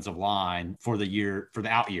on the defensive line for the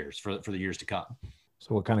out years, for the years to come.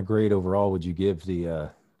 So what kind of grade overall would you give the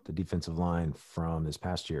defensive line from this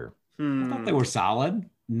past year? I thought they were solid.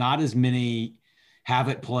 Not as many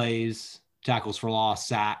havoc plays tackles for loss,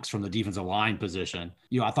 sacks from the defensive line position.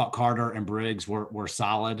 I thought Carter and Briggs were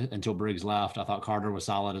solid until Briggs left. I thought Carter was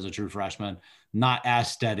solid as a true freshman, not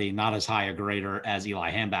as steady, not as high a grader as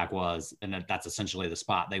Eli Hanback was. And that's essentially the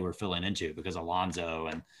spot they were filling into because Alonzo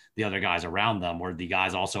and the other guys around them were the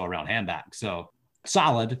guys also around Hanback. So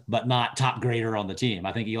solid, but not top grader on the team.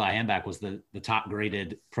 I think Eli Hanback was the top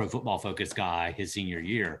graded Pro Football Focus guy his senior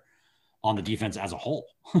year on the defense as a whole,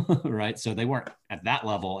 right? So they weren't at that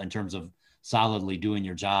level in terms of solidly doing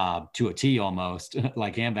your job to a T almost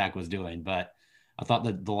like Hanback was doing. But I thought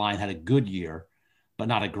that the line had a good year, but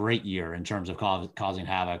not a great year in terms of causing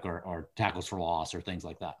havoc or tackles for loss or things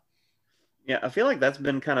like that. Yeah, I feel like that's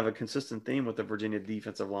been kind of a consistent theme with the Virginia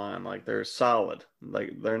defensive line. Like they're solid,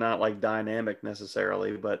 like they're not like dynamic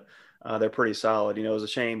necessarily, but they're pretty solid. It was a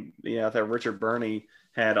shame. I thought Richard Burney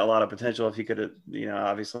had a lot of potential if he could have,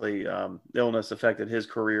 obviously illness affected his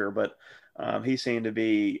career, but he seemed to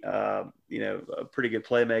be, a pretty good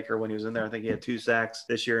playmaker when he was in there. I think he had 2 sacks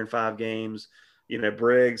this year in 5 games.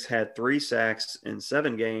 Briggs had 3 sacks in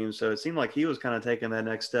 7 games. So it seemed like he was kind of taking that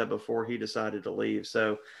next step before he decided to leave.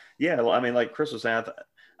 So, yeah, I mean, like Chris was saying,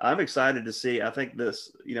 I'm excited to see. I think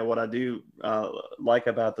this, what I do like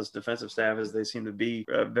about this defensive staff is they seem to be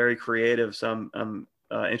very creative. So I'm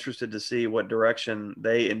interested to see what direction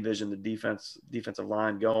they envision the defensive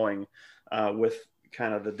line going with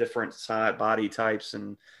kind of the different side body types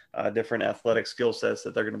and different athletic skill sets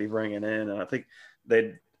that they're going to be bringing in. And I think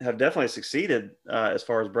they have definitely succeeded as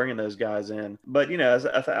far as bringing those guys in. But, as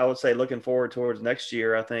I would say, looking forward towards next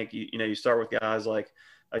year, I think, you start with guys like,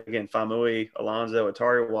 again, Famui, Alonzo,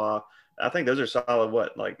 Atariwa. I think those are solid,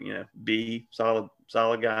 B,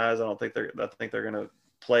 solid guys. I think they're going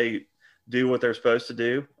to do what they're supposed to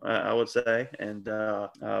do, I would say. And,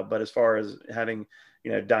 but as far as having,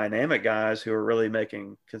 dynamic guys who are really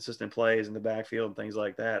making consistent plays in the backfield and things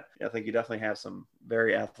like that, I think you definitely have some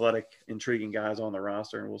very athletic, intriguing guys on the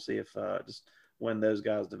roster, and we'll see if just when those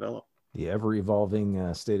guys develop. The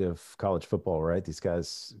ever-evolving state of college football, right? These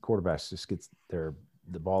guys, quarterbacks, just get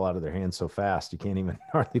the ball out of their hands so fast you can't even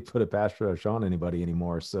hardly put a pass rush on anybody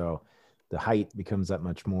anymore. So the height becomes that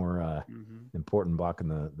much more important, blocking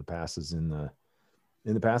the passes in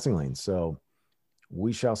the passing lane. So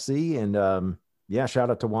we shall see. And shout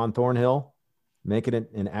out to Juan Thornhill making it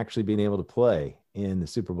and actually being able to play in the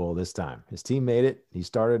Super Bowl this time. His team made it. He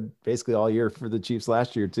started basically all year for the Chiefs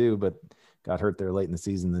last year too, but got hurt there late in the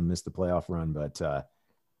season, then missed the playoff run. But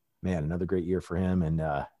man, another great year for him,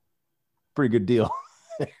 and pretty good deal.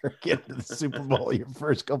 Get to the Super Bowl your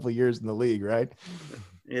first couple of years in the league, right?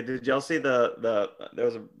 Yeah, did y'all see there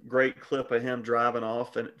was a great clip of him driving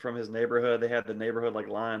off from his neighborhood? They had the neighborhood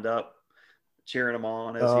lined up, cheering him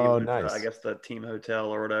on as he went to, I guess, the team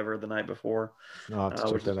hotel or whatever the night before,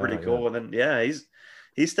 which is pretty cool. Yeah. And then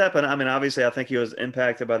he's stepping. I mean, obviously, I think he was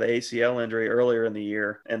impacted by the ACL injury earlier in the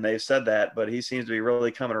year, and they said that, but he seems to be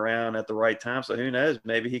really coming around at the right time. So who knows?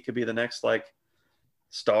 Maybe he could be the next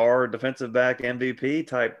star defensive back MVP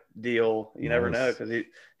type deal. You never know, because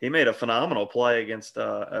he made a phenomenal play against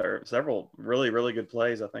or several really, really good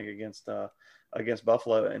plays, I think, against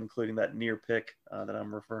Buffalo, including that near pick that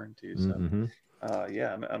I'm referring to. So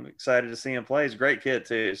I'm excited to see him play. He's a great kid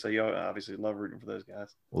too, so you obviously love rooting for those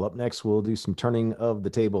guys. Well, up next we'll do some turning of the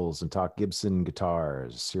tables and talk Gibson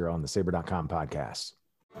guitars here on the Saber.com podcast.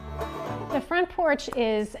 The Front Porch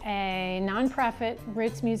is a nonprofit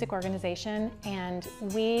roots music organization, and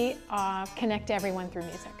we connect everyone through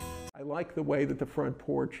music. I like the way that the Front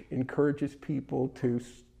Porch encourages people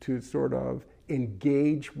to sort of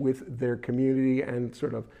engage with their community and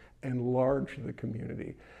sort of enlarge the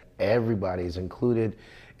community. Everybody is included,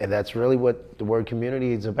 and that's really what the word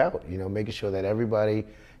community is about, making sure that everybody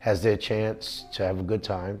has their chance to have a good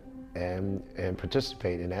time and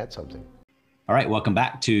participate and add something. All right, welcome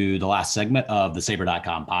back to the last segment of the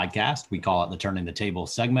Saber.com podcast. We call it the Turning the Table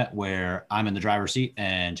segment, where I'm in the driver's seat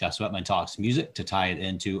and Jeff Sweatman talks music to tie it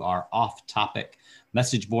into our off-topic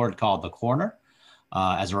message board called The Corner.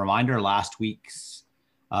 As a reminder, last week's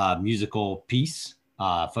musical piece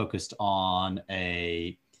focused on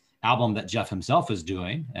a album that Jeff himself is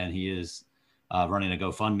doing, and he is running a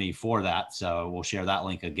GoFundMe for that. So we'll share that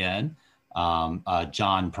link again. A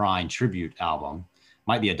John Prine tribute album.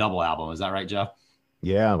 Might be a double album. Is that right, Jeff?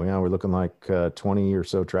 Yeah, we're looking like 20 or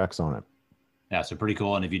so tracks on it. Yeah, so pretty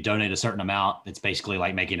cool. And if you donate a certain amount, it's basically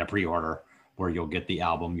like making a pre-order where you'll get the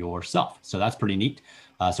album yourself. So that's pretty neat.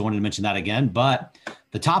 So I wanted to mention that again. But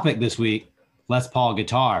the topic this week, Les Paul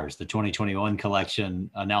guitars, the 2021 collection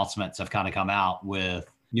announcements have kind of come out with,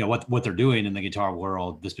 what they're doing in the guitar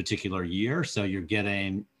world this particular year. So you're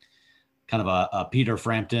getting kind of a Peter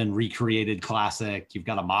Frampton recreated classic. You've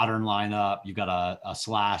got a modern lineup. You've got a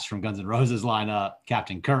Slash from Guns N' Roses lineup,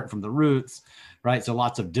 Captain Kirk from The Roots, right? So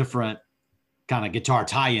lots of different kind of guitar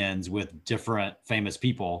tie-ins with different famous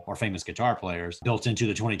people or famous guitar players built into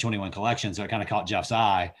the 2021 collection. So it kind of caught Jeff's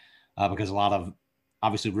eye because a lot of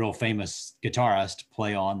obviously real famous guitarists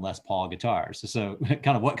play on Les Paul guitars. So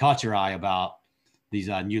kind of what caught your eye about these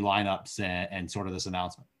new lineups and sort of this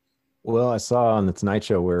announcement? Well, I saw on the Tonight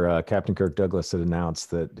Show where Captain Kirk Douglas had announced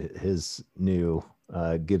that his new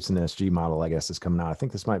Gibson SG model, I guess, is coming out. I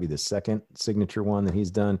think this might be the second signature one that he's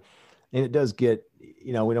done. And it does get,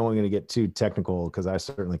 we don't want to get too technical because I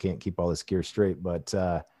certainly can't keep all this gear straight, but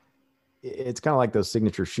it's kind of like those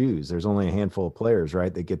signature shoes. There's only a handful of players,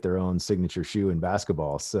 right, that get their own signature shoe in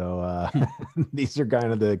basketball. So these are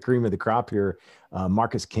kind of the cream of the crop here.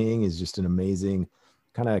 Marcus King is just an amazing,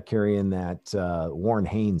 kind of carrying that Warren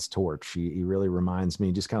Haynes torch. He really reminds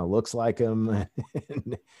me, just kind of looks like him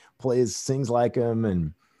and sings like him.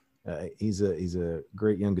 And he's a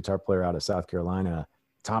great young guitar player out of South Carolina.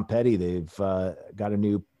 Tom Petty, they've got a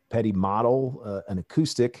new Petty model, an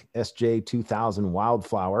acoustic SJ 2000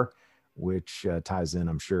 Wildflower, which ties in,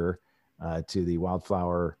 I'm sure, to the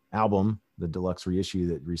Wildflower album, the deluxe reissue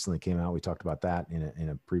that recently came out. We talked about that in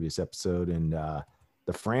a previous episode. And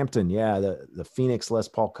the Frampton, the Phoenix Les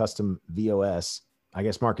Paul Custom VOS. I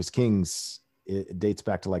guess Marcus King's, it dates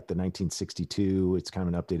back to like the 1962. It's kind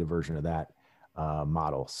of an updated version of that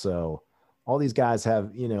model. So all these guys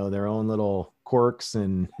have, their own little quirks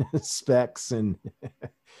and specs. And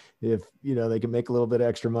if, they can make a little bit of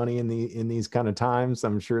extra money in these kind of times,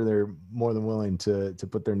 I'm sure they're more than willing to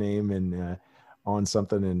put their name and on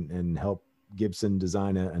something and help Gibson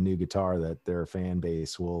design a new guitar that their fan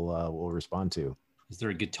base will respond to. Is there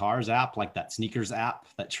a guitars app like that sneakers app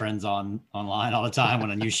that trends online all the time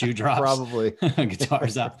when a new shoe drops? Probably.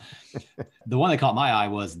 Guitars app. The one that caught my eye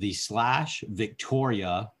was the Slash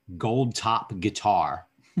Victoria gold top guitar.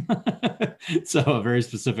 So a very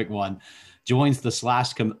specific one. Joins the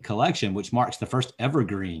Slash collection, which marks the first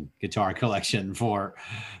evergreen guitar collection for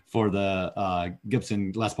the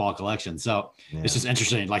Gibson Les Paul collection. So It's just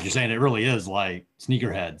interesting. Like you're saying, it really is like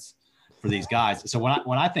sneakerheads for these guys. So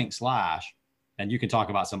when I think Slash, and you can talk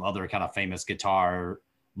about some other kind of famous guitar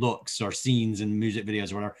looks or scenes in music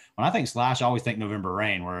videos or whatever. When I think Slash, I always think November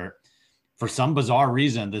Rain, where for some bizarre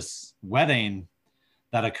reason, this wedding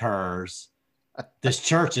that occurs, this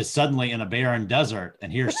church is suddenly in a barren desert,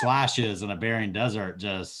 and here Slash is in a barren desert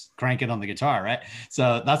just cranking on the guitar, right?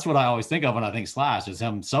 So that's what I always think of when I think Slash, is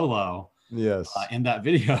him solo in that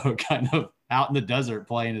video, kind of out in the desert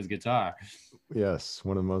playing his guitar. Yes,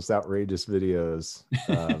 one of the most outrageous videos.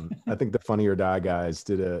 I think the Funny or Die guys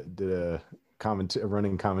did a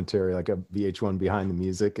running commentary, like a VH1 behind the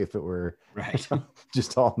music, if it were right,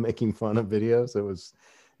 just all making fun of videos.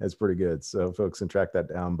 That's pretty good. So folks can track that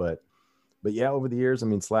down. But yeah, over the years, I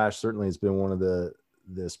mean, Slash certainly has been one of the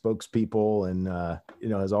spokespeople, and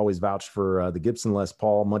has always vouched for the Gibson Les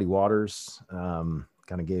Paul Muddy Waters.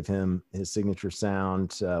 Kind of gave him his signature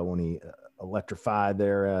sound when he electrified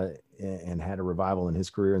there and had a revival in his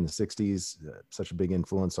career in the 60s. Such a big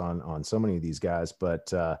influence on so many of these guys.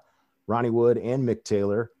 But Ronnie Wood and Mick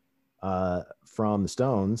Taylor from the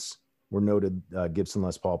Stones were noted Gibson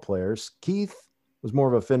Les Paul players. Keith was more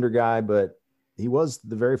of a Fender guy, but he was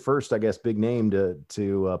the very first, I guess, big name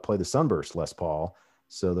to play the Sunburst Les Paul.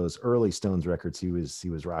 So those early Stones records, he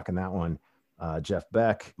was rocking that one. Jeff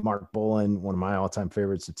Beck, Mark Bolan, one of my all-time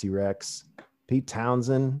favorites of T-Rex. Pete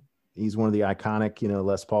Townsend, he's one of the iconic,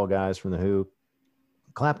 Les Paul guys from The Who.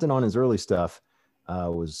 Clapton on his early stuff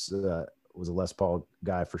was a Les Paul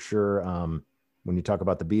guy for sure. When you talk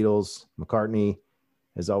about the Beatles, McCartney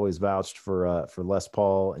has always vouched for Les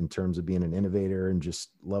Paul in terms of being an innovator and just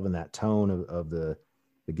loving that tone of the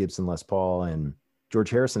Gibson Les Paul. And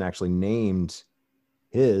George Harrison actually named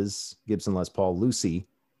his Gibson Les Paul Lucy,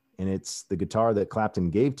 and it's the guitar that Clapton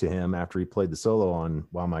gave to him after he played the solo on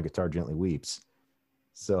While My Guitar Gently Weeps.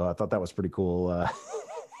 So I thought that was pretty cool.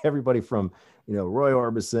 Everybody from, Roy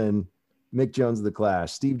Orbison, Mick Jones of The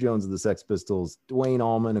Clash, Steve Jones of the Sex Pistols, Duane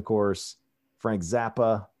Allman, of course, Frank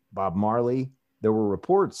Zappa, Bob Marley. There were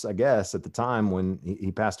reports, I guess, at the time when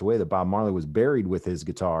he passed away that Bob Marley was buried with his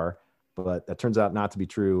guitar, but that turns out not to be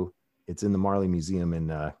true. It's in the Marley Museum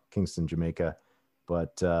in Kingston, Jamaica.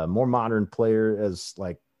 But more modern player as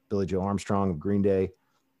like Billy Joe Armstrong of Green Day.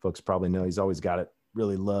 Folks probably know he's always got it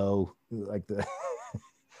really low, like the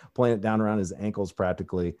playing it down around his ankles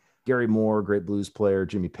practically. Gary Moore, great blues player.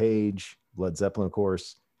 Jimmy Page, Led Zeppelin, of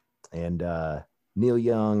course, and Neil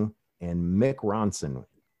Young and Mick Ronson.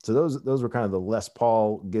 So those were kind of the Les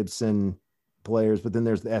Paul Gibson players, but then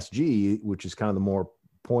there's the SG, which is kind of the more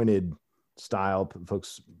pointed style.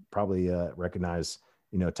 Folks probably recognize,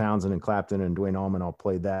 Townsend and Clapton and Dwayne Allman all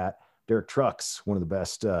played that. Derek Trucks, one of the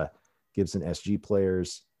best Gibson SG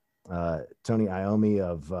players. Tony Iommi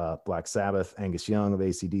of Black Sabbath, Angus Young of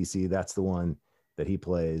AC/DC, that's the one that he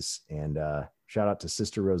plays. And shout out to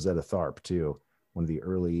Sister Rosetta Tharpe too, one of the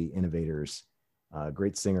early innovators,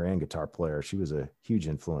 great singer and guitar player. She was a huge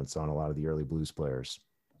influence on a lot of the early blues players.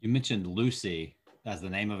 You mentioned Lucy as the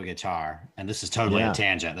name of a guitar, and this is totally a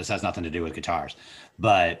tangent. This has nothing to do with guitars,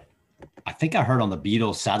 but I think I heard on the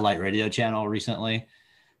Beatles satellite radio channel recently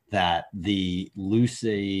that the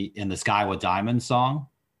Lucy in the Sky with Diamonds song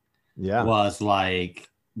was like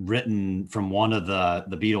written from one of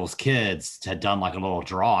the Beatles kids had done like a little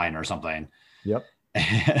drawing or something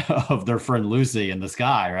of their friend Lucy in the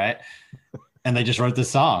sky, right? And they just wrote this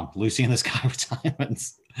song, Lucy in the Sky with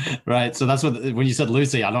Diamonds, right? So that's what, when you said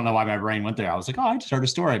Lucy, I don't know why my brain went there. I was like, oh, I just heard a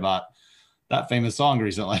story about that famous song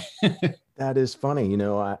recently. That is funny, and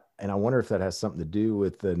I wonder if that has something to do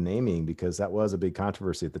with the naming, because that was a big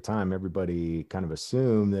controversy at the time. Everybody kind of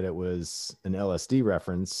assumed that it was an LSD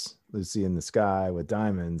reference, Lucy in the Sky with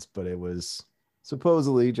Diamonds, but it was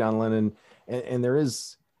supposedly John Lennon. And there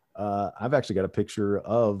is, I've actually got a picture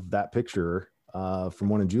of that picture from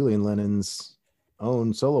one of Julian Lennon's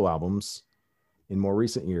own solo albums in more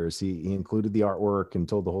recent years. He included the artwork and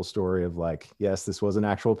told the whole story of like, yes, this was an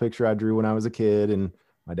actual picture I drew when I was a kid, and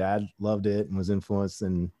my dad loved it and was influenced,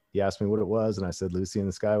 and he asked me what it was, and I said Lucy in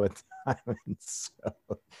the Sky with Diamonds.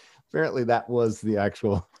 So apparently that was the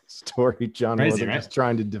actual story. John wasn't just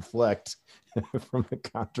trying to deflect from the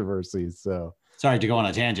controversy. So sorry to go on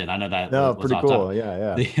a tangent. I know that. No, pretty cool.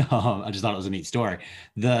 Yeah. I just thought it was a neat story.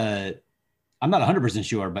 I'm not 100%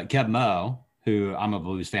 sure, but Keb Mo, who I'm a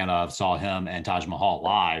blues fan of, saw him and Taj Mahal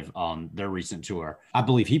live on their recent tour. I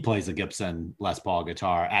believe he plays a Gibson Les Paul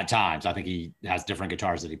guitar at times. I think he has different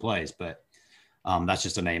guitars that he plays, but that's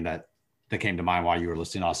just a name that came to mind while you were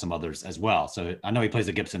listing off some others as well. So I know he plays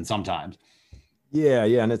a Gibson sometimes. Yeah.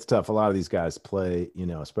 And it's tough. A lot of these guys play,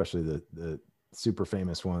 especially the super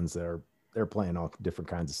famous ones they're playing all different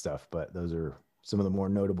kinds of stuff, but those are some of the more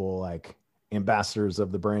notable, like, ambassadors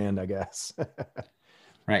of the brand, I guess.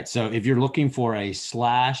 Right. So if you're looking for a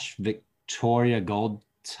Slash Victoria Gold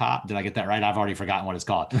top, did I get that right? I've already forgotten what it's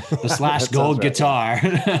called. The Slash Gold guitar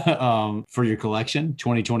for your collection,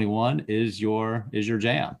 2021 is your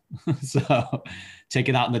jam. So take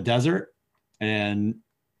it out in the desert and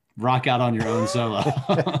rock out on your own solo.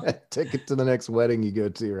 Take it to the next wedding you go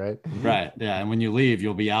to, right? Right. Yeah. And when you leave,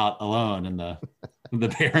 you'll be out alone in the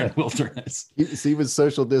barren wilderness. He was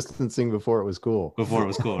social distancing before it was cool.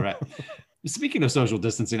 Right. Speaking of social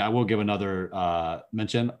distancing, I will give another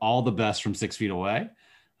mention. All the best from 6 feet away.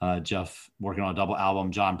 Jeff working on a double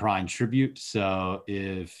album, John Prine tribute. So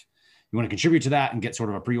if you want to contribute to that and get sort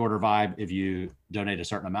of a pre-order vibe, if you donate a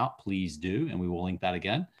certain amount, please do. And we will link that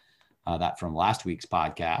again. That from last week's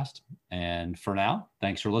podcast. And for now,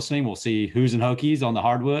 thanks for listening. We'll see Who's and Hokies on the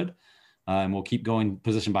hardwood. And we'll keep going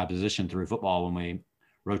position by position through football when we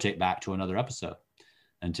rotate back to another episode.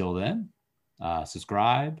 Until then,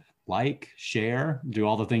 subscribe, like, share, do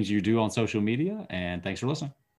all the things you do on social media. And thanks for listening.